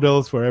different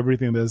models for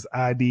everything. There's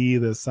ADDIE,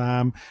 there's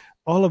SAM.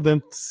 All of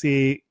them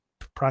say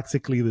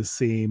practically the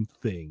same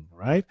thing,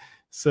 right?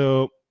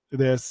 So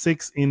there are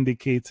 6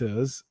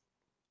 indicators.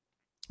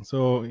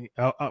 So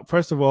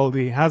first of all,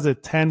 he has a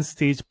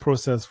 10-stage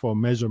process for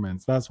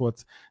measurements. That's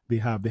what they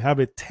have. They have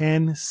a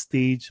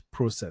 10-stage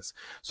process.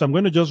 So I'm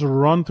going to just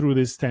run through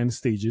these 10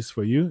 stages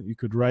for you. You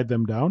could write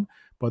them down.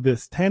 But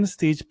there's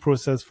 10-stage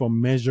process for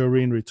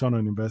measuring return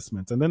on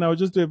investment. And then I'll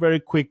just do a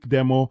very quick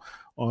demo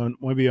on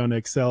maybe on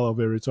Excel of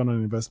a return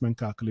on investment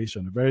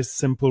calculation, a very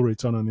simple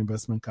return on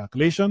investment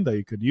calculation that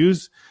you could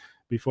use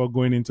before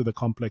going into the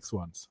complex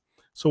ones.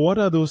 So what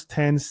are those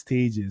 10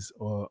 stages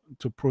or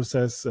to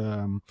process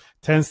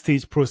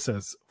 10-stage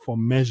process for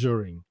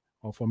measuring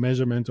or for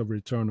measurement of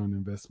return on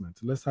investment?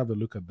 Let's have a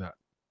look at that.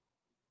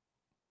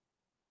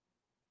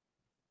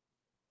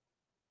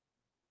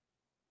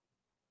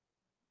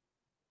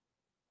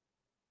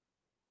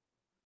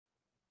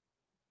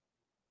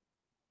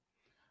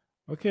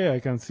 Okay, I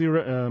can see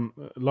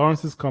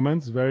Lawrence's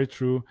comments. Very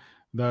true.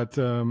 That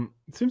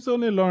it seems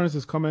only Lawrence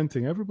is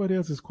commenting. Everybody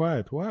else is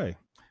quiet. Why?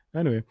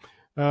 Anyway,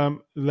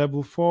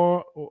 level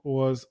 4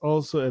 was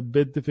also a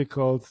bit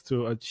difficult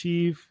to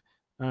achieve,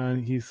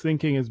 and he's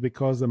thinking it's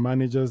because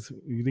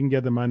you didn't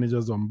get the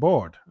managers on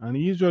board. And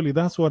usually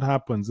that's what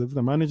happens. If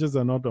the managers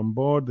are not on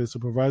board, the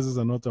supervisors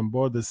are not on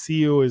board, the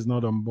CEO is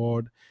not on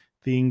board,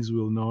 things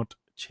will not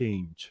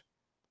change.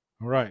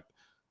 All right.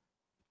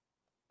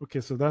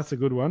 Okay, so that's a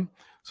good one.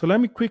 So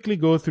let me quickly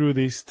go through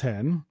these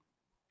 10.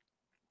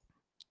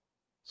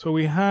 So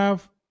we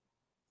have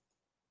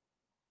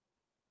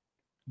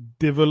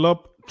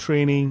develop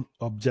training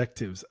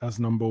objectives as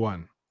number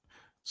 1.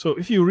 So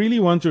if you really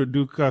want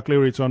to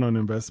calculate return on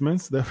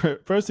investments, the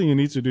first thing you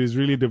need to do is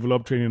really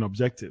develop training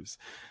objectives.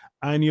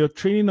 And your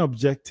training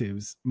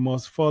objectives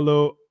must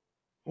follow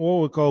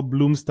what we call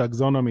Bloom's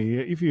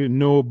taxonomy. If you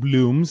know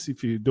Bloom's,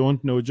 if you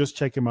don't know, just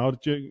check him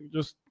out.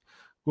 Just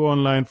go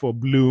online for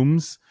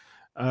Bloom's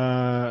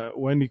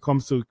when it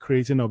comes to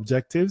creating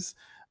objectives.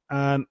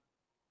 And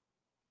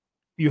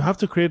you have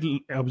to create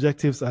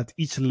objectives at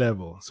each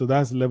level. So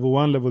that's level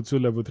 1, level 2,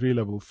 level 3,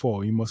 level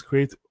 4. You must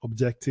create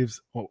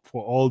objectives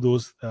for all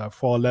those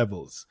 4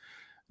 levels.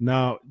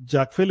 Now,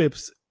 Jack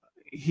Phillips,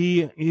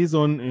 his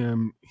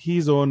own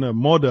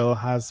model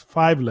has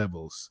 5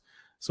 levels.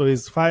 So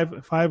his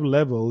five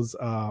levels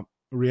are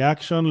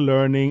reaction,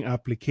 learning,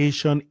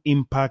 application,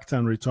 impact,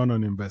 and return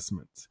on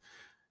investment.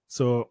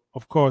 So,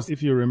 of course,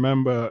 if you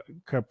remember,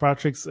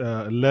 Kirkpatrick's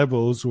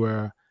levels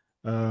were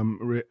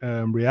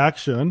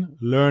reaction,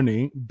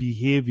 learning,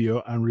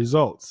 behavior, and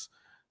results.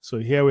 So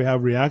here we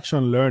have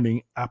reaction,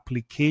 learning,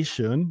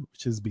 application,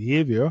 which is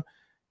behavior,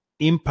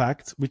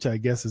 impact, which I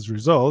guess is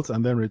results,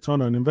 and then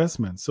return on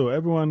investment. So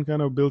everyone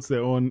kind of builds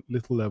their own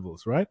little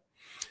levels, right?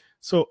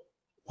 So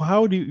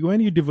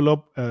when you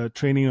develop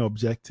training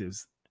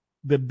objectives,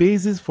 the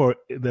basis for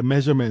the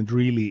measurement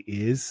really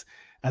is,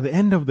 at the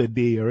end of the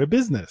day, you're a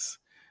business.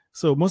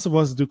 So most of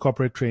us do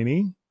corporate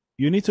training.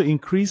 You need to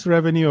increase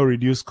revenue or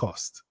reduce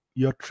cost.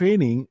 Your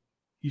training,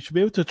 you should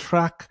be able to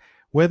track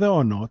whether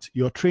or not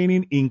your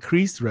training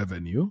increased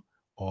revenue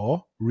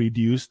or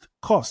reduced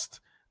cost.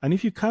 And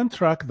if you can't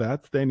track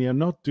that, then you're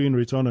not doing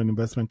return on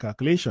investment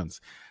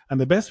calculations. And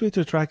the best way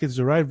to track is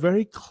to write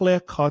very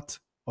clear-cut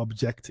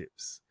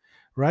objectives.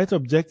 Write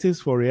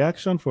objectives for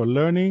reaction, for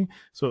learning.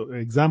 So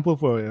example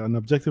for an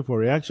objective for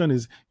reaction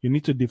is you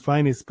need to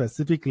define a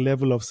specific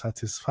level of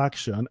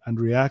satisfaction and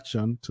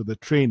reaction to the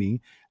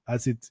training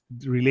as it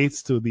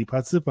relates to the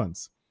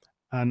participants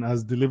and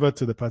as delivered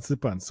to the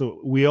participants. So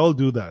we all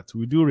do that.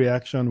 We do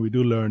reaction, we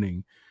do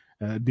learning.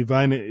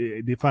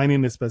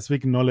 defining a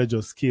specific knowledge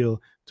or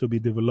skill to be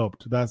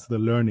developed. That's the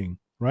learning,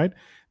 right?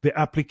 The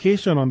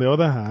application, on the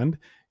other hand,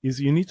 is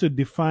you need to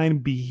define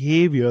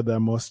behavior that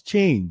must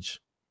change.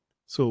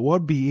 So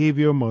what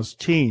behavior must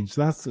change?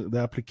 That's the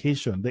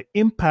application. The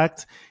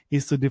impact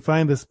is to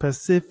define the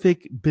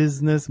specific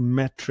business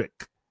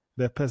metric,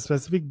 the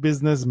specific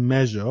business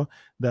measure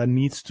that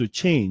needs to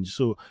change.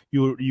 So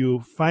you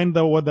find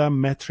out what that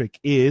metric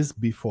is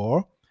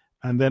before,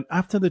 and then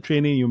after the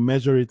training, you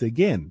measure it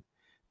again.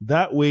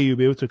 That way, you'll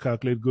be able to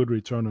calculate good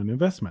return on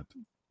investment.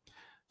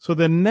 So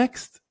the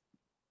next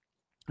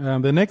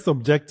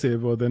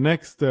objective, or the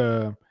next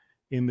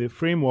in the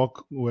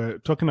framework, we're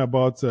talking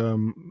about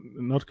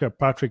not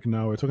Kirkpatrick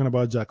now. We're talking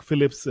about Jack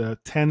Phillips'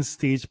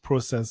 10-stage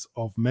process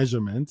of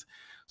measurement.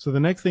 So the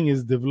next thing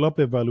is develop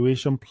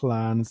evaluation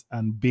plans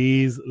and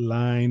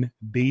baseline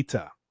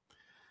data.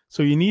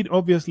 So you need,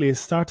 obviously, a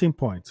starting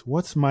point.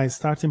 What's my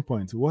starting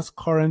point? What's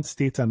current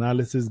state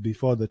analysis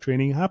before the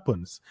training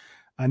happens?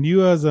 And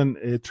you, as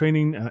a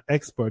training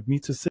expert,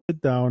 need to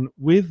sit down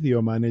with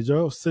your manager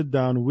or sit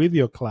down with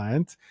your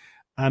client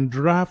and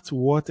draft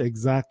what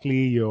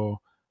exactly your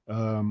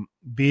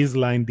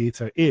baseline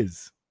data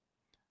is.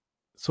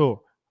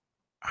 So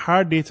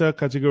hard data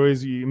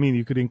categories,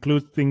 you could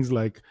include things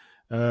like,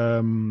 I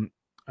don't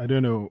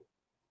know,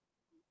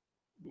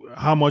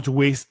 how much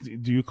waste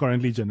do you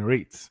currently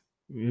generate?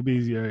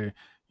 Maybe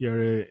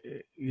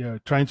you're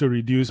trying to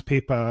reduce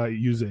paper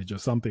usage or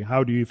something.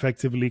 How do you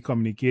effectively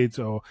communicate,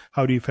 or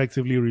how do you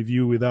effectively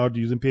review without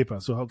using paper?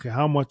 So, okay,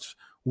 how much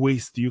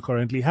waste do you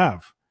currently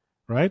have,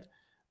 right?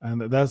 And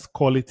that's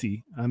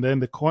quality. And then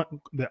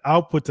the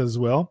output as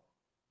well.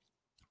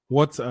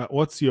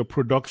 What's your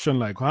production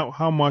like?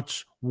 How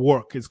much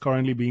work is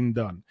currently being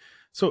done?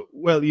 So,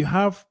 well, you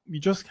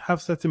just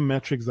have certain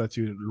metrics that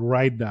you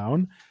write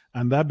down,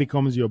 and that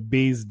becomes your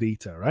base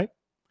data, right?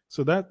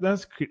 So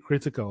that's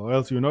critical, or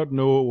else you'll not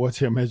know what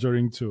you're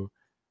measuring to.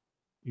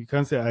 You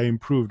can't say, I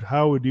improved.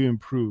 How would you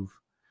improve?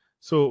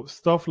 So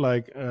stuff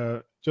like,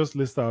 just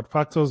list out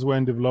factors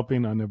when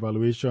developing an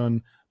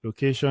evaluation: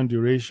 location,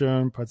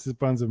 duration,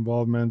 participants'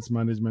 involvement,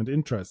 management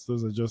interest.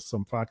 Those are just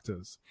some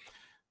factors.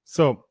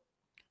 So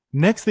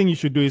next thing you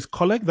should do is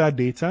collect that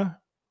data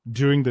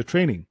during the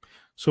training.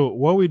 So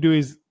what we do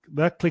is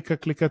that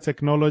clicker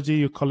technology,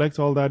 you collect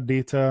all that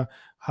data,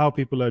 how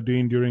people are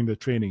doing during the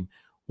training.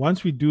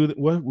 Once we do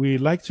what we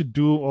like to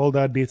do, all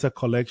that data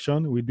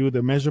collection, we do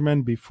the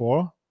measurement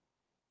before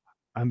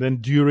and then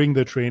during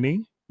the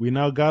training. We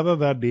now gather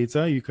that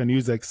data. You can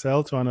use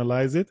Excel to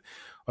analyze it,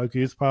 or you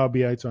can use Power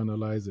BI to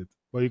analyze it,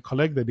 but you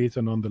collect the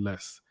data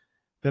nonetheless.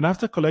 Then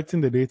after collecting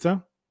the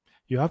data,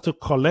 you have to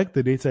collect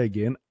the data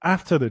again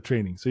after the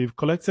training. So you've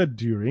collected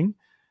during,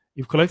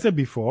 you've collected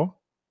before,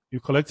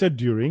 you collected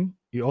during,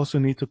 you also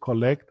need to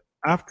collect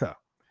after.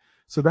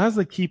 So that's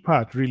the key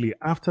part, really,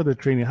 after the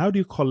training. How do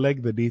you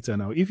collect the data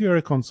now? If you're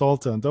a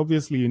consultant,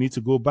 obviously you need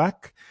to go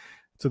back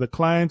to the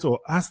client or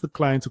ask the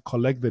client to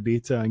collect the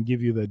data and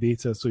give you the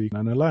data so you can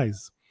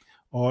analyze.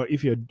 Or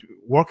if you're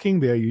working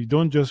there, you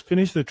don't just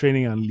finish the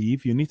training and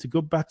leave. You need to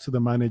go back to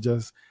the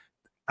managers,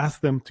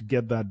 ask them to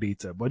get that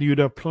data. But you'd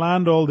have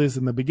planned all this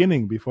in the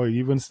beginning before you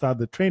even start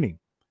the training.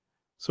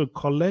 So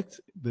collect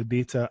the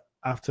data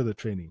after the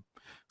training.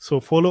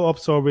 So follow-up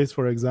surveys,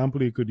 for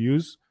example, you could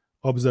use.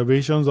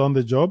 Observations on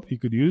the job, you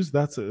could use.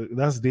 That's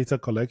data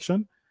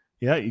collection.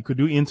 Yeah, you could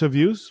do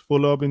interviews,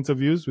 follow-up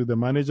interviews with the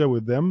manager,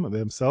 with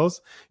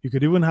themselves. You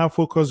could even have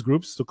focus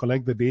groups to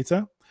collect the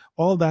data.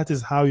 All that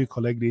is how you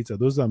collect data.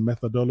 Those are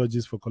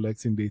methodologies for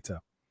collecting data.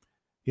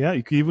 Yeah,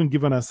 you could even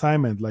give an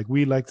assignment like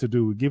we like to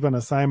do. We give an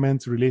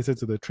assignment related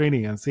to the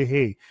training and say,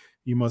 hey,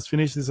 you must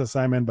finish this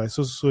assignment by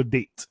so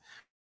date.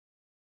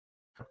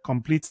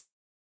 Complete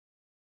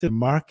the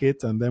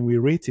market, and then we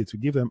rate it. We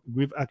give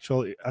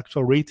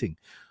actual rating.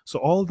 So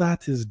all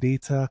that is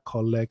data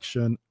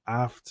collection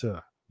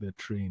after the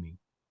training.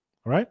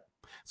 All right.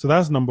 So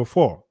that's number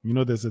 4.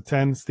 There's a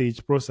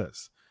 10-stage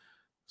process.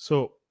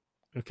 So,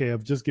 okay,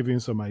 I've just given you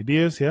some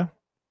ideas here.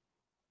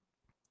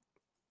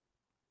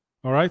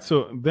 All right.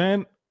 So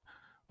then,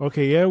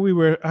 okay, yeah, we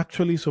were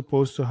actually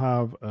supposed to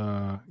have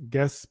a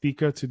guest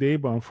speaker today,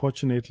 but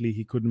unfortunately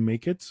he couldn't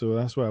make it. So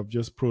that's why I've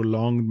just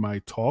prolonged my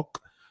talk.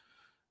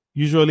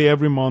 Usually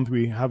every month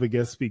we have a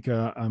guest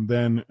speaker, and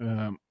then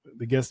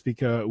the guest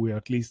speaker will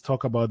at least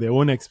talk about their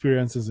own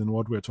experiences in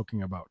what we're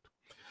talking about.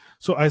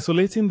 So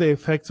isolating the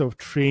effects of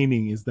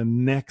training is the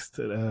next,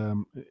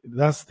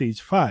 that's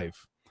stage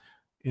 5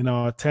 in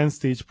our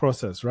 10-stage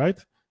process, right?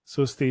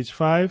 So stage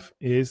 5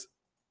 is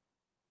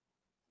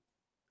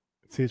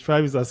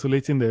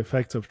isolating the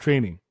effects of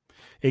training.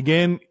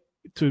 Again,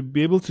 to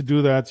be able to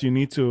do that, you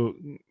need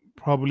to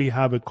probably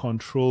have a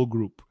control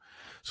group.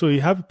 So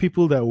you have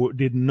people that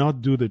did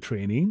not do the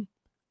training,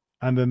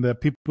 and then the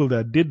people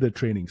that did the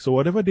training. So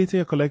whatever data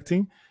you're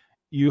collecting,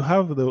 you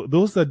have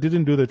those that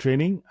didn't do the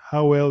training,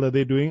 how well are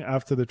they doing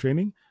after the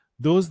training?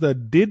 Those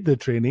that did the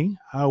training,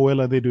 how well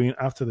are they doing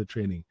after the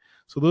training?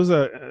 So those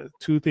are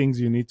 2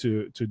 things you need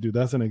to do.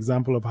 That's an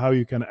example of how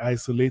you can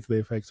isolate the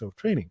effects of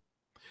training.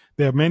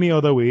 There are many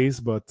other ways,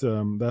 but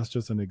that's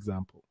just an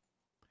example.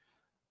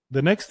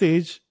 The next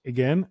stage,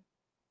 again,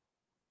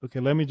 okay,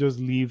 let me just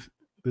leave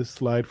this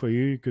slide for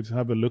you. You could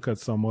have a look at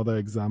some other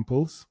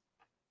examples.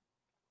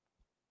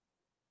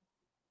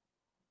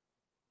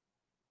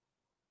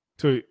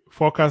 So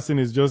forecasting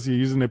is just you're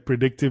using a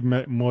predictive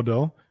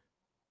model.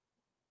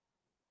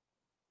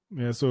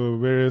 Yeah, so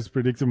various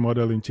predictive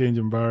model in change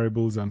in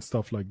variables and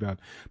stuff like that.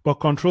 But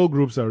control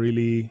groups are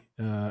really,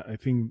 I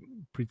think,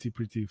 pretty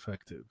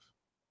effective.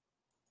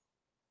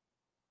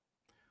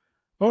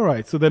 All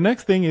right, so the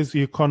next thing is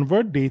you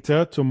convert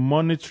data to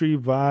monetary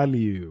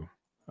value.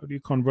 How do you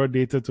convert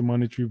data to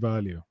monetary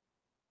value?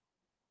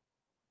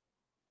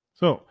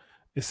 So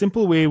a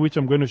simple way, which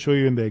I'm going to show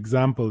you in the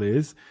example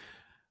is,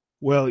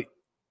 well,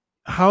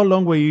 how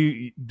long were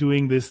you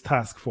doing this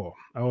task for?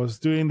 I was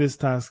doing this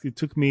task. It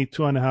took me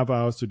 2.5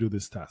 hours to do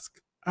this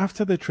task.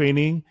 After the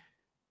training,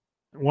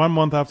 1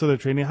 month after the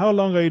training, how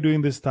long are you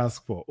doing this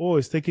task for? Oh,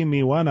 it's taking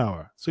me 1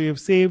 hour. So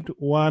you've saved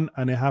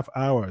 1.5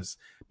 hours.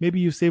 Maybe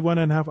you save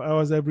 1.5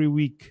 hours every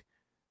week.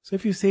 So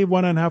if you save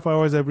 1.5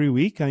 hours every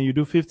week and you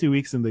do 50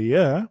 weeks in the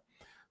year,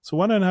 so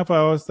 1.5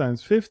 hours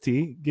times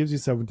 50 gives you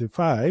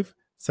 75.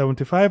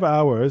 75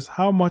 hours,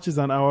 how much is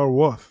an hour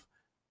worth?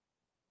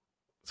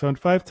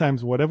 75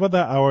 times whatever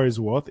that hour is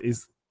worth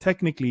is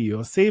technically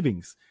your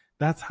savings.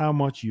 That's how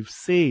much you've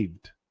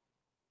saved.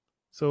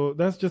 So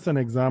that's just an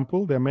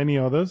example. There are many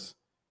others.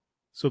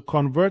 So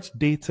convert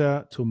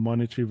data to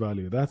monetary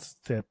value. That's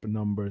step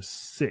number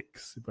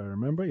 6. If I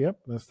remember, yep,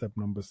 that's step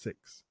number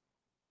 6.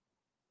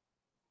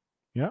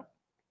 Yeah.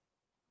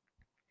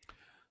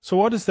 So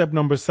what is step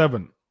number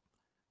 7?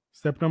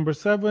 Step number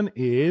 7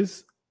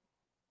 is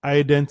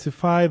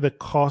identify the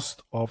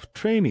cost of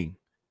training.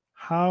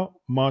 How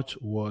much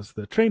was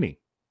the training?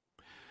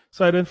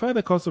 So identify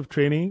the cost of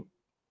training.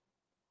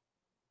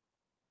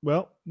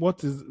 Well,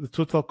 what is the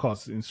total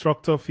cost?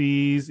 Instructor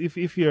fees.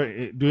 If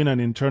you're doing an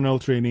internal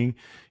training,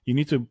 you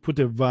need to put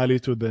a value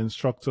to the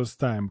instructor's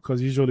time, because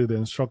usually the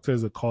instructor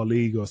is a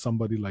colleague or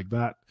somebody like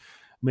that.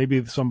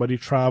 Maybe somebody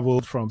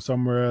traveled from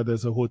somewhere,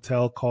 there's a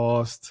hotel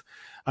cost.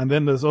 And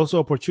then there's also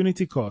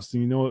opportunity cost.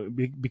 You know,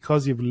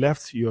 because you've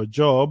left your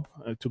job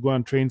to go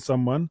and train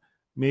someone,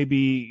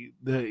 maybe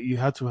you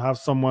had to have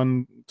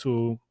someone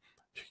to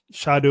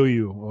shadow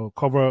you or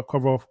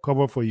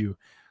cover for you.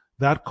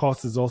 That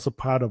cost is also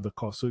part of the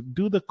cost. So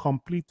do the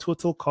complete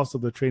total cost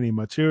of the training: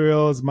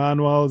 materials,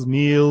 manuals,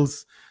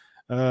 meals,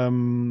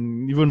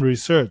 even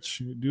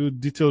research. Do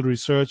detailed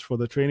research for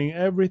the training.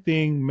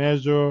 Everything,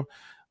 measure,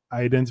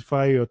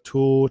 identify your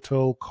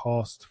total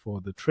cost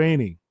for the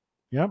training.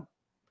 Yeah.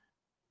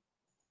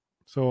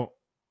 So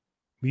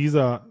these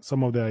are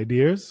some of the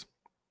ideas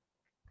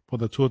for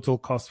the total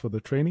cost for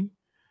the training.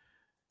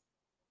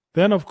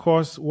 Then, of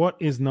course, what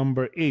is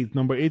number 8?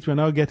 Number 8, we're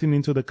now getting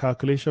into the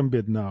calculation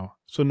bit now.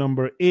 So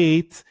number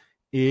 8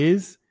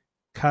 is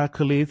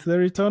calculate the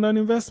return on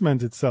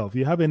investment itself.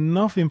 You have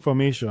enough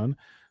information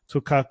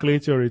to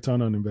calculate your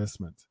return on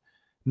investment.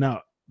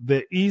 Now,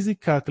 the easy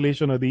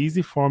calculation or the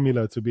easy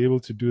formula to be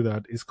able to do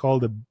that is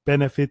called the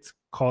benefit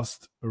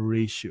cost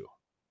ratio,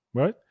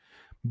 right?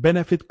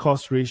 Benefit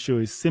cost ratio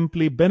is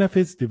simply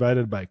benefits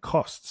divided by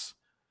costs.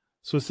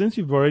 So since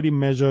you've already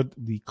measured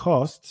the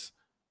costs,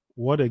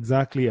 what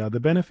exactly are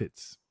the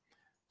benefits?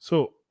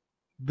 So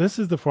this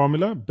is the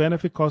formula.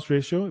 Benefit cost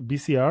ratio,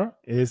 BCR,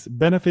 is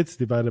benefits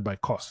divided by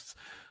costs.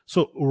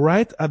 So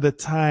right at the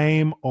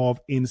time of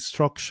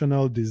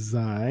instructional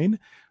design,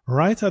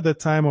 right at the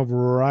time of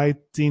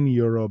writing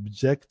your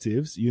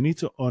objectives, you need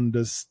to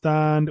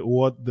understand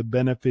what the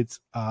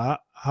benefits are,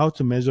 how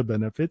to measure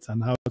benefits,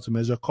 and how to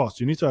measure costs.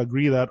 You need to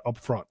agree that up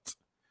front.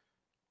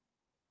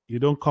 You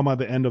don't come at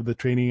the end of the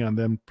training and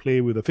then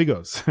play with the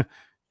figures.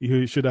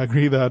 You should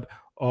agree that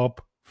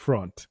up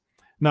front.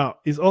 Now,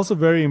 it's also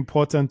very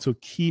important to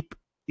keep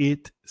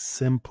it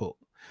simple.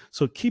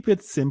 So keep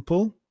it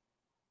simple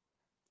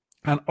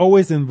and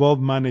always involve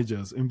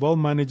managers. Involve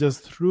managers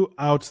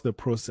throughout the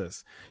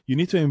process. You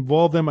need to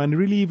involve them and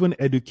really even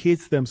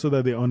educate them so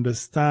that they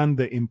understand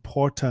the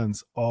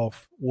importance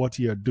of what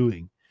you're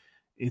doing.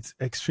 It's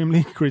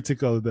extremely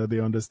critical that they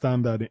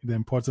understand that the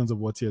importance of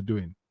what you're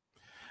doing.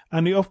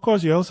 And of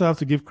course, you also have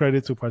to give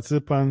credit to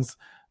participants.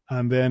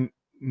 And then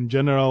in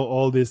general,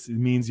 all this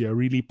means you're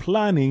really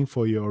planning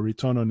for your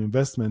return on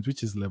investment,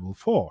 which is level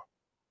 4.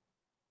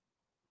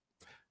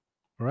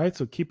 All right,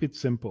 so keep it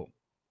simple.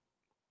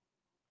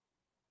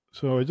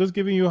 So just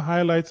giving you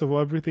highlights of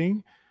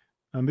everything.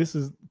 And this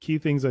is key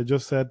things I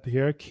just said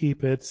here.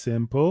 Keep it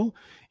simple,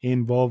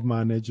 involve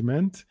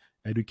management,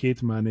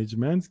 educate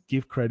management,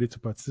 give credit to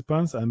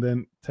participants, and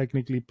then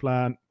technically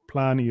plan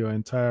your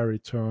entire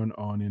return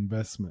on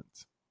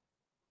investment.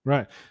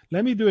 Right.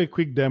 Let me do a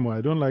quick demo. I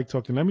don't like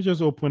talking. Let me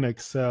just open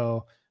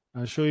Excel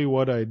and show you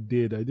what I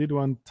did. I did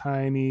one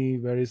tiny,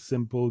 very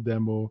simple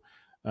demo,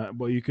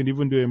 but you can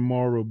even do a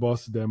more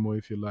robust demo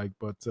if you like.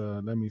 But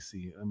let me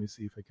see. Let me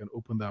see if I can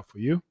open that for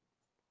you.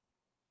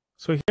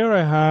 So here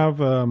I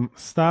have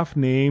staff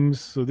names.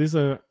 So these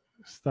are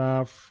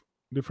staff,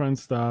 different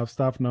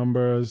staff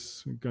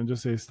numbers. You can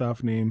just say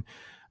staff name.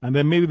 And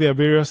then maybe there are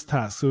various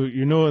tasks. So,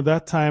 at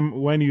that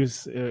time when we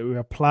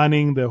are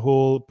planning the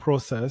whole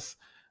process,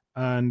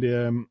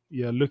 and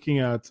you're looking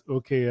at,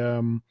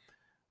 okay,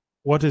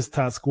 what is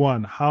task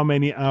one? How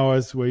many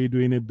hours were you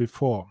doing it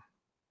before?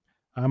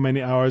 How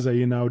many hours are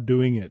you now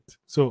doing it?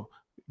 So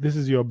this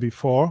is your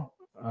before.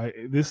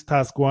 This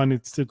task one,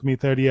 it took me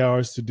 30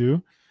 hours to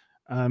do.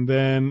 And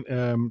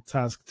then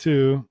task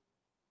two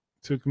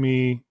took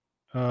me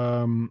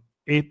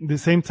the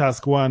same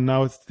task one.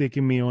 Now it's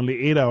taking me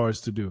only 8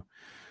 hours to do.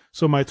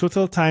 So my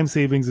total time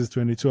savings is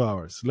 22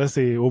 hours. Let's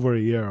say over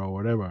a year or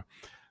whatever,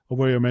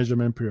 over your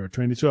measurement period,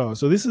 22 hours.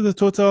 So this is the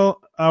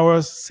total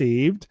hours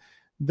saved.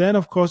 Then,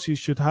 of course, you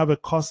should have a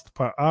cost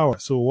per hour.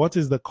 So what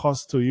is the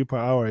cost to you per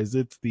hour? Is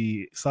it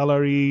the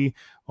salary?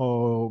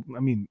 Or,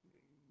 maybe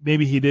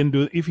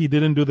if he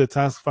didn't do the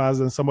task fast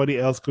and somebody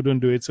else couldn't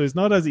do it. So it's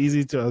not as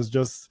easy as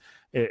just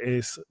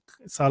a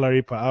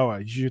salary per hour.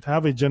 You should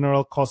have a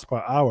general cost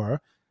per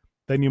hour.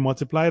 Then you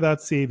multiply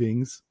that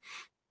savings.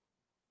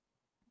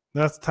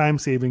 That's time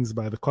savings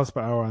by the cost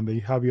per hour, and then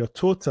you have your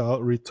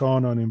total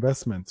return on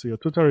investment. So your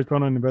total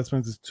return on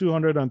investment is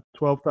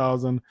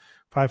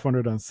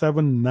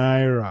 212,507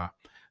 naira.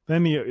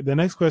 Then the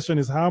next question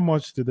is, how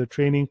much did the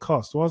training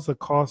cost? What's the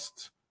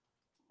cost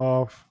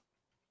of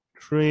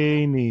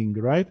training,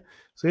 right?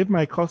 So if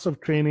my cost of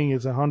training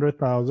is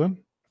 100,000,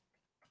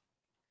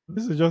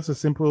 this is just a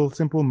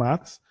simple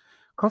maths.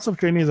 Cost of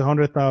training is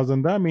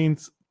 100,000. That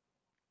means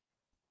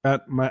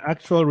that my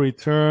actual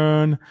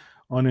return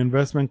on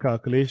investment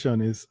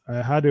calculation is,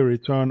 I had a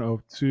return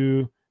of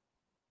 2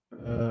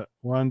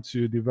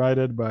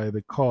 divided by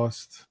the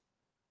cost.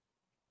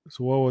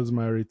 So what was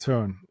my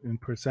return in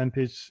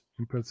percentage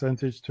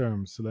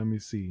terms? So let me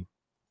see.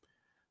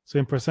 So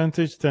in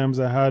percentage terms,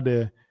 I had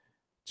a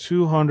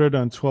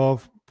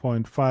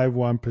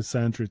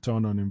 212.51%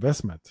 return on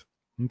investment.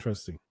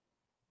 Interesting.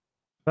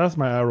 That's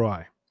my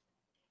ROI.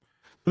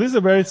 This is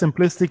a very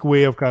simplistic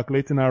way of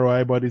calculating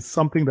ROI, but it's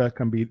something that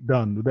can be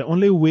done. The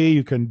only way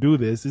you can do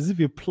this is if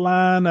you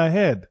plan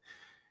ahead.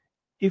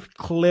 If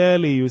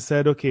clearly you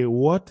said, okay,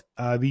 what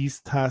are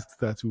these tasks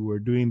that we were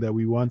doing that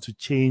we want to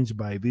change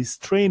by this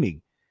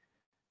training?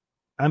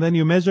 And then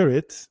you measure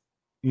it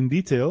in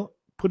detail,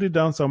 put it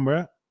down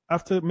somewhere.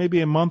 After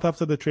maybe a month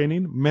after the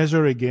training,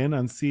 measure again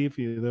and see if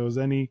there was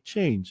any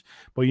change.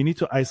 But you need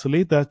to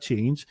isolate that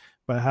change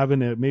by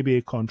having maybe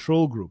a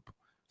control group.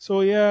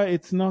 So yeah,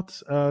 it's not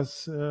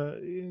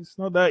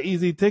that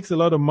easy. It takes a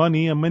lot of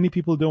money, and many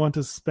people don't want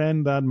to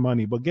spend that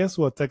money. But guess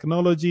what?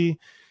 Technology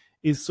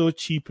is so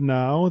cheap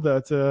now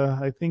that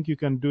I think you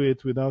can do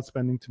it without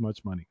spending too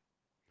much money,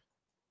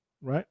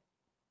 right?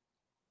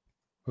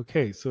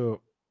 Okay,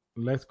 so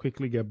let's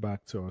quickly get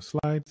back to our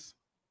slides.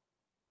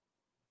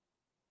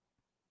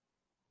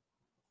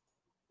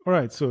 All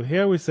right, so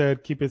here we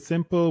said keep it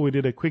simple. We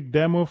did a quick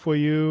demo for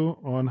you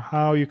on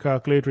how you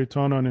calculate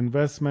return on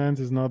investment.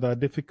 It's not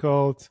that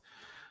difficult.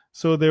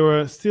 So there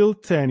were still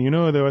 10,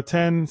 there were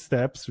 10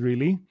 steps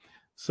really.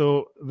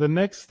 So the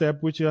next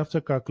step, which after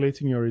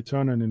calculating your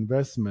return on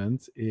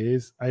investment,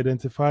 is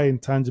identify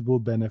intangible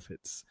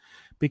benefits.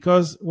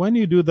 Because when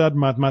you do that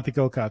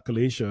mathematical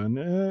calculation,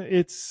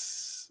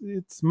 it's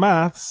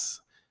maths.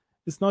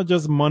 It's not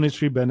just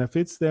monetary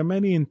benefits. There are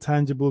many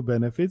intangible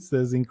benefits.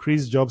 There's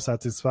increased job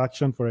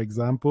satisfaction, for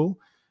example.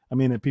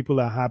 People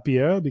are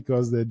happier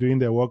because they're doing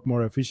their work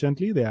more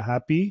efficiently. They're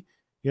happy.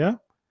 Yeah.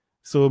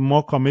 So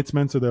more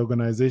commitment to the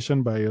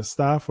organization by your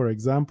staff, for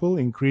example,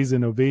 increased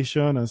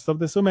innovation and stuff.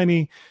 There's so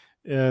many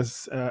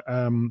things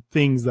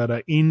that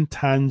are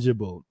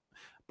intangible.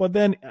 But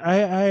then I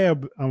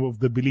am of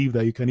the belief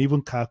that you can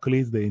even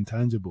calculate the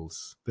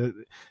intangibles.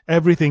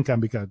 Everything can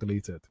be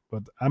calculated.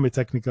 But I'm a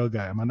technical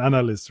guy. I'm an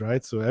analyst,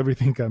 right? So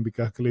everything can be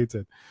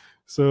calculated.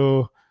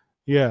 So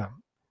yeah.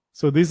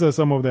 So these are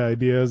some of the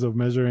ideas of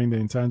measuring the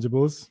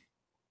intangibles.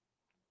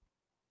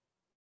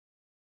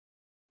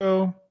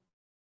 So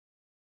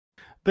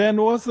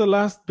then what's the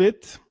last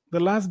bit? The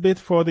last bit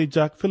for the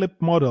Jack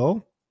Phillip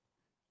model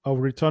of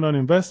return on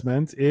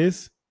investment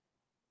is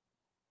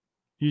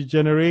you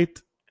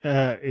generate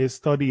a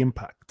study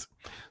impact.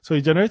 So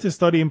you generate a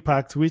study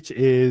impact, which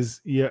is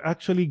you're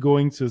actually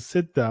going to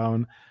sit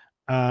down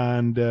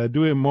and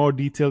do a more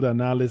detailed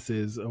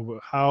analysis of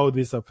how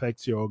this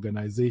affects your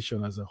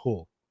organization as a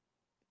whole.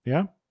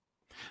 Yeah.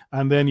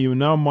 And then you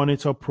now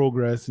monitor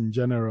progress in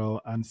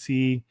general and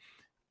see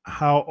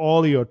how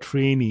all your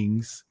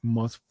trainings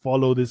must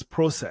follow this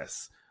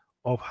process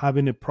of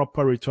having a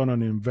proper return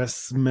on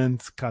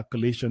investment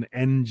calculation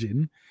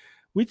engine,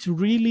 which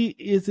really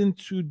isn't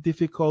too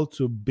difficult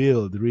to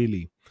build,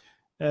 really.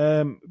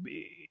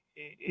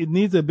 It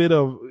needs a bit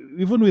of,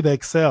 even with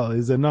Excel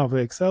is enough.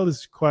 Excel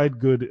is quite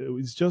good.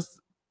 It's just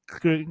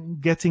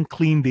getting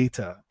clean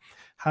data.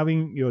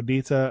 Having your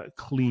data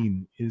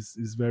clean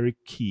is very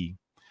key.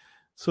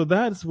 So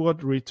that's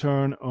what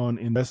return on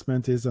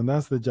investment is, and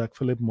that's the Jack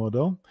Phillip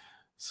model.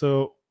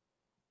 So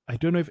I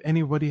don't know if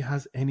anybody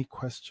has any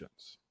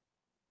questions.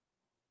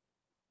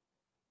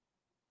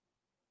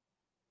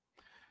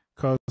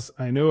 because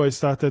I know I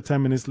started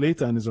 10 minutes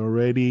late and it's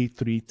already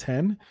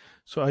 3:10.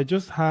 So I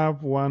just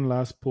have one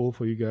last poll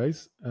for you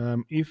guys.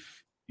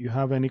 If you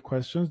have any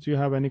questions, do you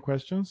have any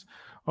questions?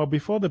 Or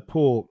before the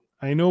poll,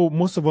 I know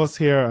most of us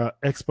here are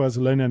experts,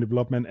 learning and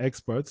development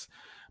experts,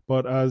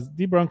 but as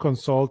dbrown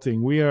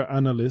Consulting, we are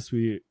analysts.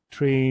 We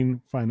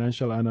train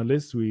financial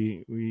analysts.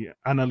 We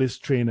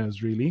analyst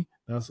trainers, really.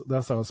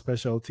 That's our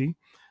specialty.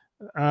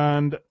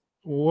 And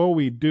what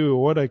we do,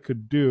 what I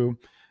could do,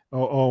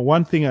 or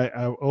one thing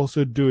I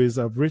also do is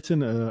I've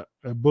written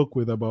a book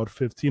with about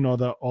 15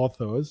 other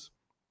authors.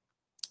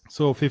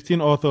 So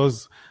 15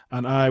 authors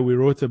and we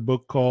wrote a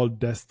book called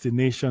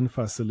Destination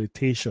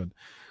Facilitation.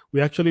 We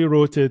actually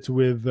wrote it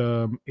with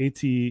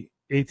ATD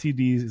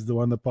is the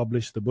one that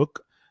published the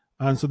book.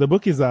 And so the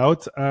book is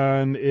out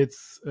and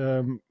it's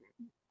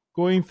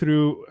going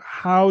through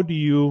how do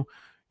you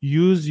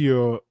use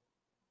your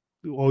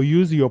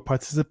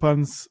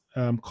participants'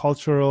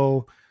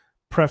 cultural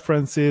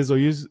preferences or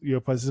use your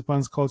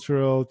participants'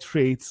 cultural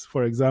traits.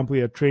 For example,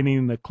 you're training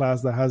in a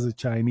class that has a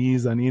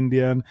Chinese, an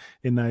Indian,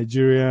 a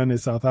Nigerian, a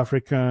South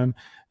African,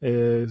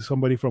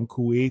 somebody from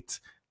Kuwait.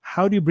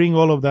 How do you bring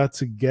all of that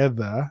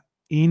together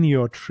in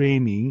your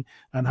training,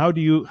 and how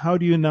do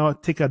you now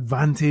take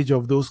advantage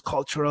of those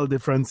cultural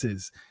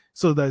differences?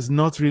 So there's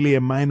not really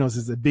a minus,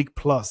 it's a big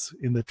plus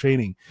in the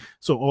training.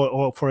 So,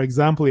 or for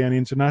example, you're an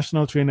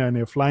international trainer and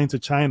you're flying to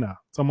China.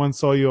 Someone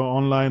saw you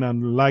online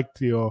and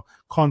liked your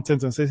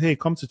content and says, hey,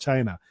 come to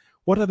China.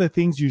 What are the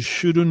things you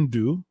shouldn't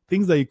do?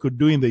 Things that you could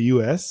do in the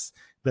US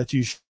that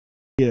you should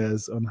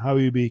years on how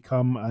you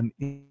become an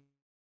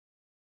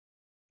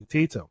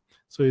facilitator.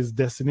 So it's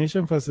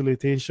destination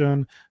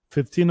facilitation.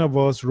 15 of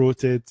us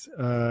wrote it,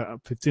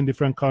 15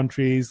 different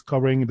countries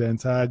covering the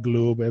entire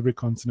globe, every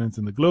continent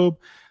in the globe.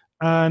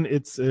 And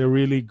it's a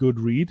really good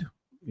read.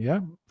 Yeah,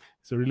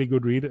 it's a really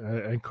good read.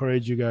 I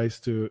encourage you guys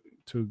to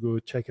go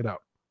check it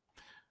out.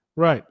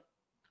 Right.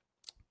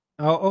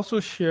 I'll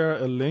also share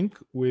a link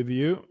with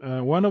you.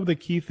 One of the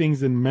key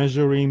things in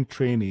measuring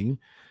training,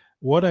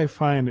 what I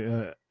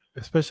find,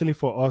 especially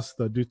for us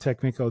that do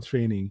technical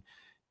training,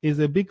 is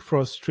a big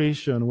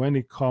frustration when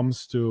it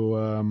comes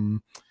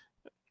to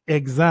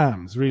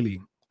exams,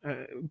 really.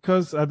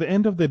 Because at the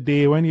end of the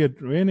day, when you're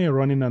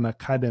running an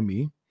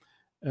academy,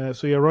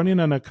 so you're running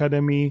an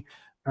academy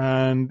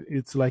and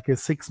it's like a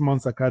 6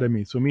 months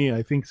academy. So me,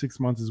 I think 6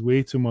 months is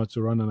way too much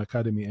to run an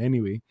academy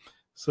anyway.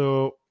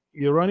 So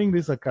you're running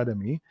this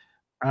academy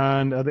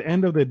and at the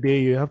end of the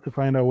day, you have to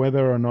find out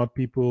whether or not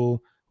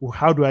people,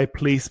 how do I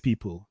place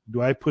people?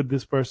 Do I put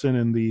this person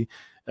in the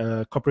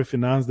corporate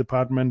finance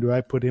department? Do I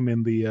put him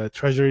in the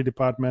treasury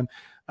department?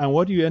 And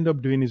what you end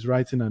up doing is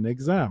writing an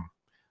exam.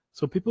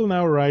 So people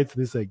now write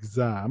this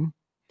exam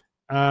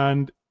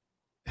and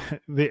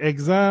the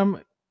exam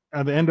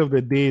at the end of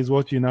the day is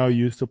what you now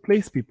use to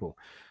place people.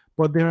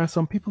 But there are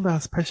some people that are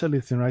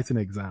specialists in writing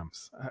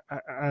exams.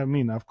 I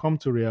mean, I've come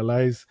to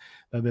realize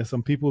that there's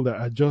some people that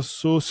are just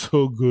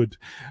so good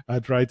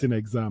at writing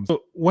exams.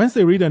 So once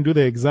they read and do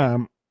the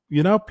exam,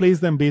 you now place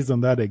them based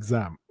on that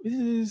exam. It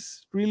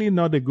is really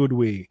not a good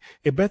way.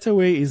 A better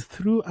way is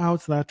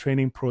throughout that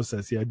training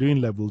process, you're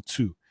doing level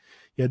 2.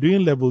 You're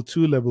doing level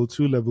 2, level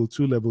 2, level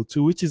 2, level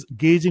 2, which is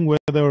gauging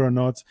whether or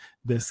not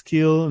the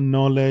skill,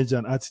 knowledge,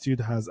 and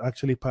attitude has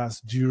actually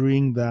passed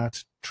during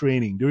that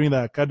training, during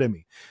the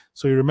academy.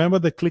 So you remember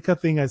the clicker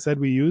thing I said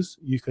we use?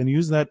 You can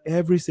use that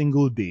every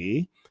single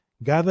day,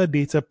 gather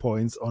data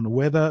points on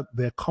whether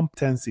their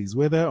competencies,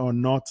 whether or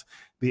not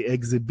they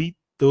exhibit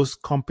those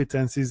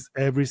competencies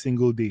every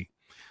single day.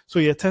 So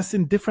you're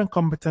testing different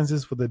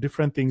competencies for the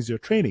different things you're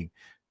training.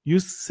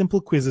 Use simple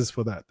quizzes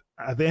for that.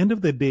 At the end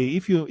of the day,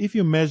 if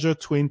you measure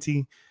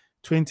 20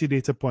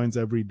 data points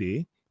every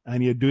day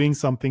and you're doing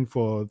something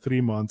for 3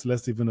 months,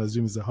 let's even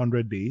assume it's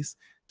 100 days,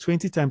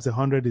 20 times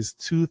 100 is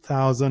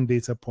 2,000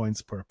 data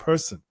points per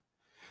person.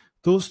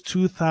 Those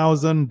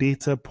 2,000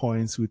 data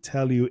points will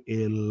tell you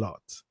a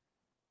lot.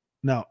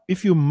 Now,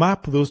 if you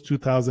map those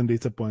 2,000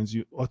 data points,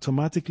 you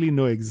automatically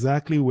know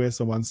exactly where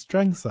someone's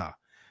strengths are.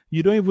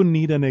 You don't even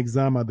need an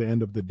exam at the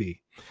end of the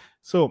day.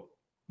 So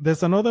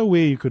there's another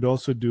way you could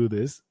also do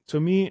this. To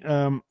me,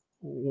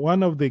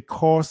 one of the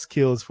core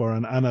skills for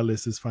an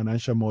analyst is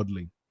financial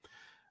modeling.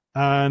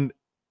 And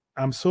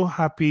I'm so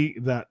happy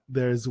that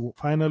there's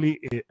finally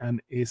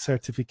a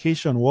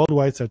certification,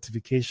 worldwide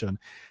certification,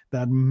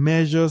 that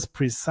measures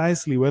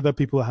precisely whether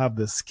people have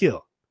the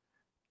skill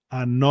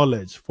and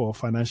knowledge for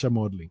financial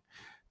modeling.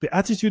 The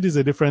attitude is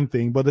a different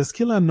thing, but the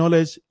skill and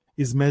knowledge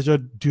is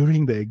measured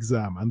during the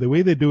exam. And the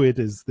way they do it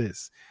is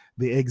this.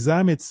 The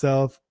exam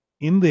itself,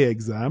 in the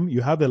exam,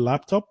 you have a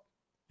laptop.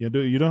 You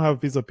don't have a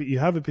piece of, you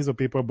have a piece of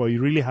paper, but you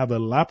really have a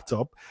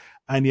laptop,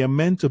 and you're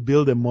meant to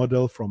build a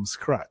model from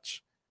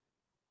scratch.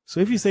 So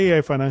if you say you're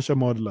a financial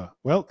modeler,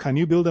 well, can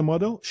you build a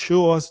model?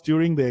 Show us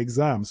during the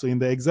exam. So in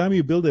the exam,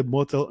 you build a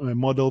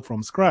model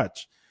from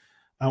scratch.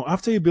 Now,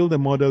 after you build a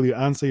model, you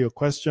answer your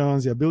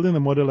questions. You're building the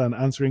model and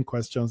answering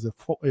questions, a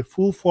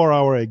full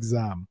 4-hour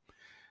exam.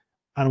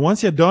 And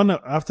once you're done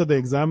after the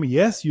exam,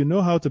 yes, you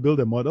know how to build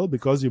a model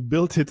because you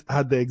built it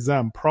at the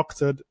exam,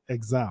 proctored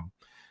exam.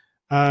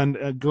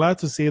 And glad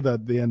to say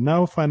that they are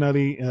now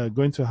finally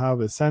going to have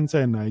a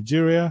center in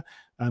Nigeria.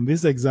 And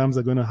these exams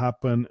are going to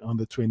happen on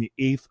the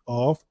 28th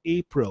of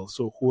April.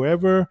 So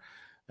whoever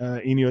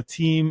in your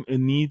team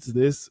needs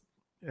this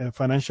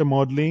financial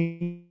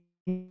modeling,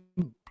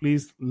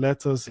 please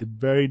let us a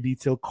very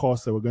detailed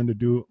course that we're going to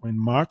do in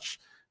March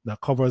that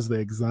covers the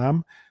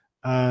exam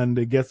and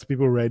it gets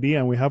people ready.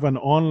 And we have an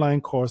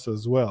online course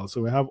as well.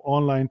 So we have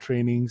online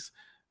trainings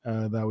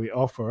that we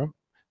offer.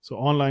 So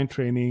online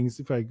trainings,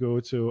 if I go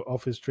to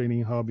Office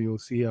Training Hub, you'll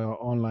see our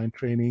online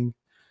training.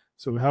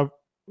 So we have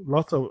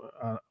lots of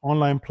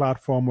online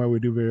platform where we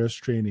do various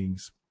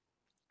trainings.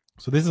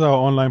 So this is our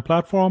online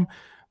platform.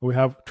 We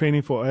have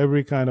training for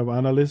every kind of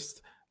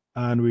analyst,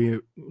 and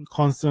we're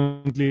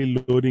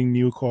constantly loading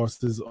new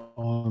courses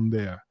on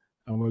there.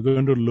 And we're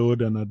going to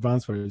load an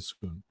advanced very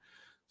soon.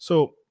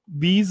 So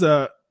these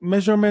are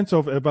measurements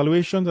of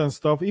evaluations and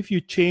stuff. If you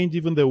change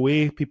even the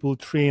way people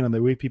train and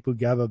the way people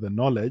gather the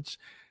knowledge,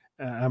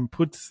 and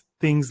put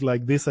things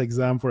like this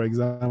exam, for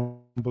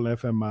example,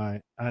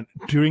 FMI, and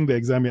during the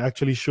exam, you're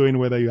actually showing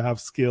whether you have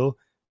skill.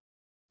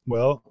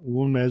 Well, we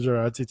won't measure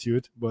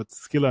attitude, but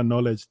skill and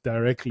knowledge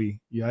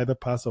directly. You either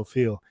pass or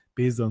fail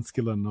based on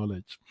skill and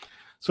knowledge.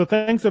 So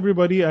thanks,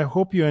 everybody. I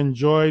hope you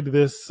enjoyed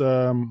this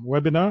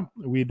webinar.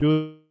 We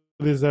do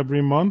this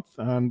every month,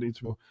 and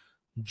it will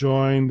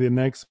join the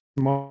next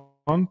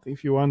month.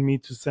 If you want me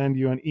to send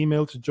you an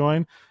email to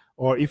join,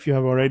 or if you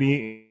have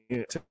already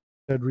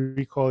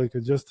recall, you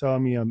could just tell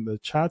me on the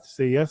chat,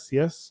 say yes.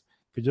 You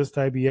could just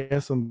type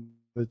yes on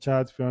the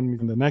chat if you want me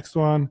in the next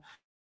one,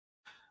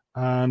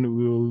 and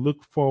we'll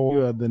look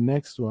forward at the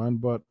next one.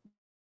 But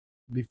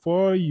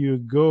before you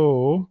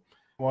go,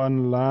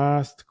 one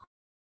last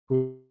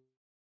quiz.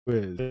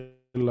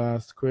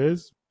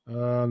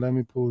 Let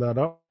me pull that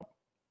up.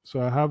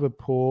 So I have a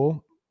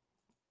poll.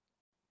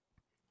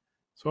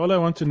 So all I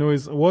want to know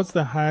is, what's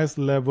the highest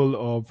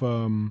level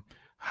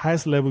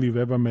you've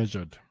ever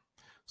measured?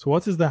 So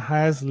what is the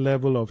highest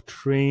level of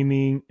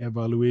training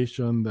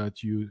evaluation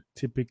that you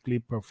typically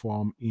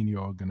perform in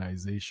your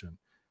organization?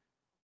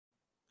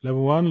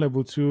 Level 1,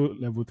 level 2,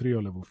 level 3,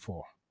 or level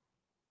 4?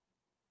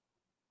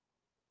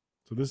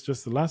 So this is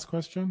just the last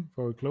question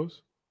before we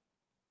close.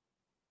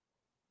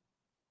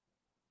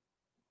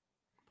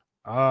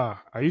 Are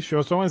you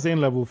sure? Someone's saying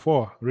level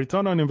 4.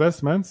 Return on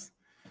investments?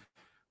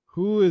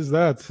 Who is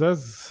that?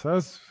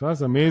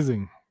 That's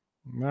amazing.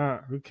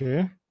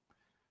 Okay.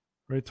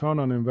 Return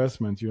on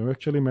investment. You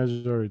actually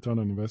measure return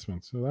on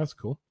investment. So that's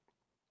cool.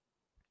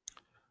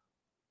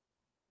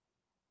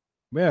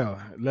 Well,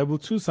 level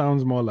 2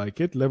 sounds more like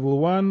it. Level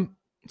 1.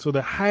 So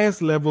the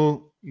highest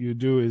level you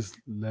do is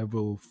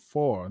level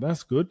 4.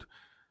 That's good.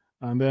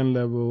 And then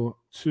level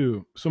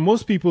 2. So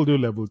most people do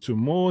level 2.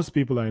 Most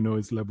people I know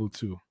is level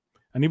 2.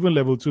 And even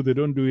level 2, they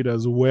don't do it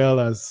as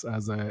well as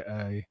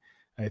I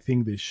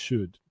think they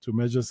should, to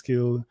measure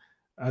skill,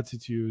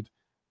 attitude,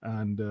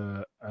 and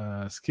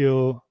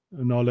skill,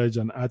 knowledge,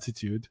 and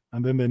attitude.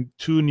 And then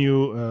 2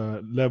 new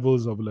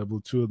levels of level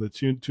 2, the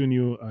two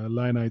new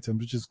line items,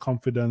 which is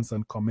confidence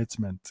and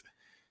commitment.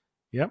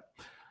 Yep.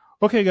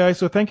 Okay, guys,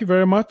 so thank you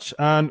very much.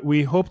 And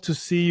we hope to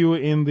see you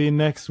in the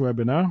next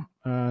webinar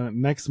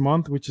next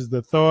month, which is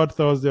the 3rd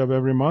Thursday of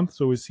every month.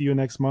 So we'll see you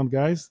next month,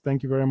 guys.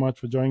 Thank you very much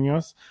for joining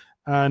us.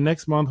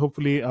 Next month,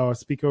 hopefully, our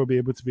speaker will be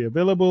able to be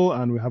available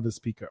and we have a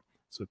speaker.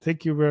 So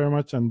thank you very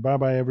much, and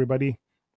bye-bye, everybody.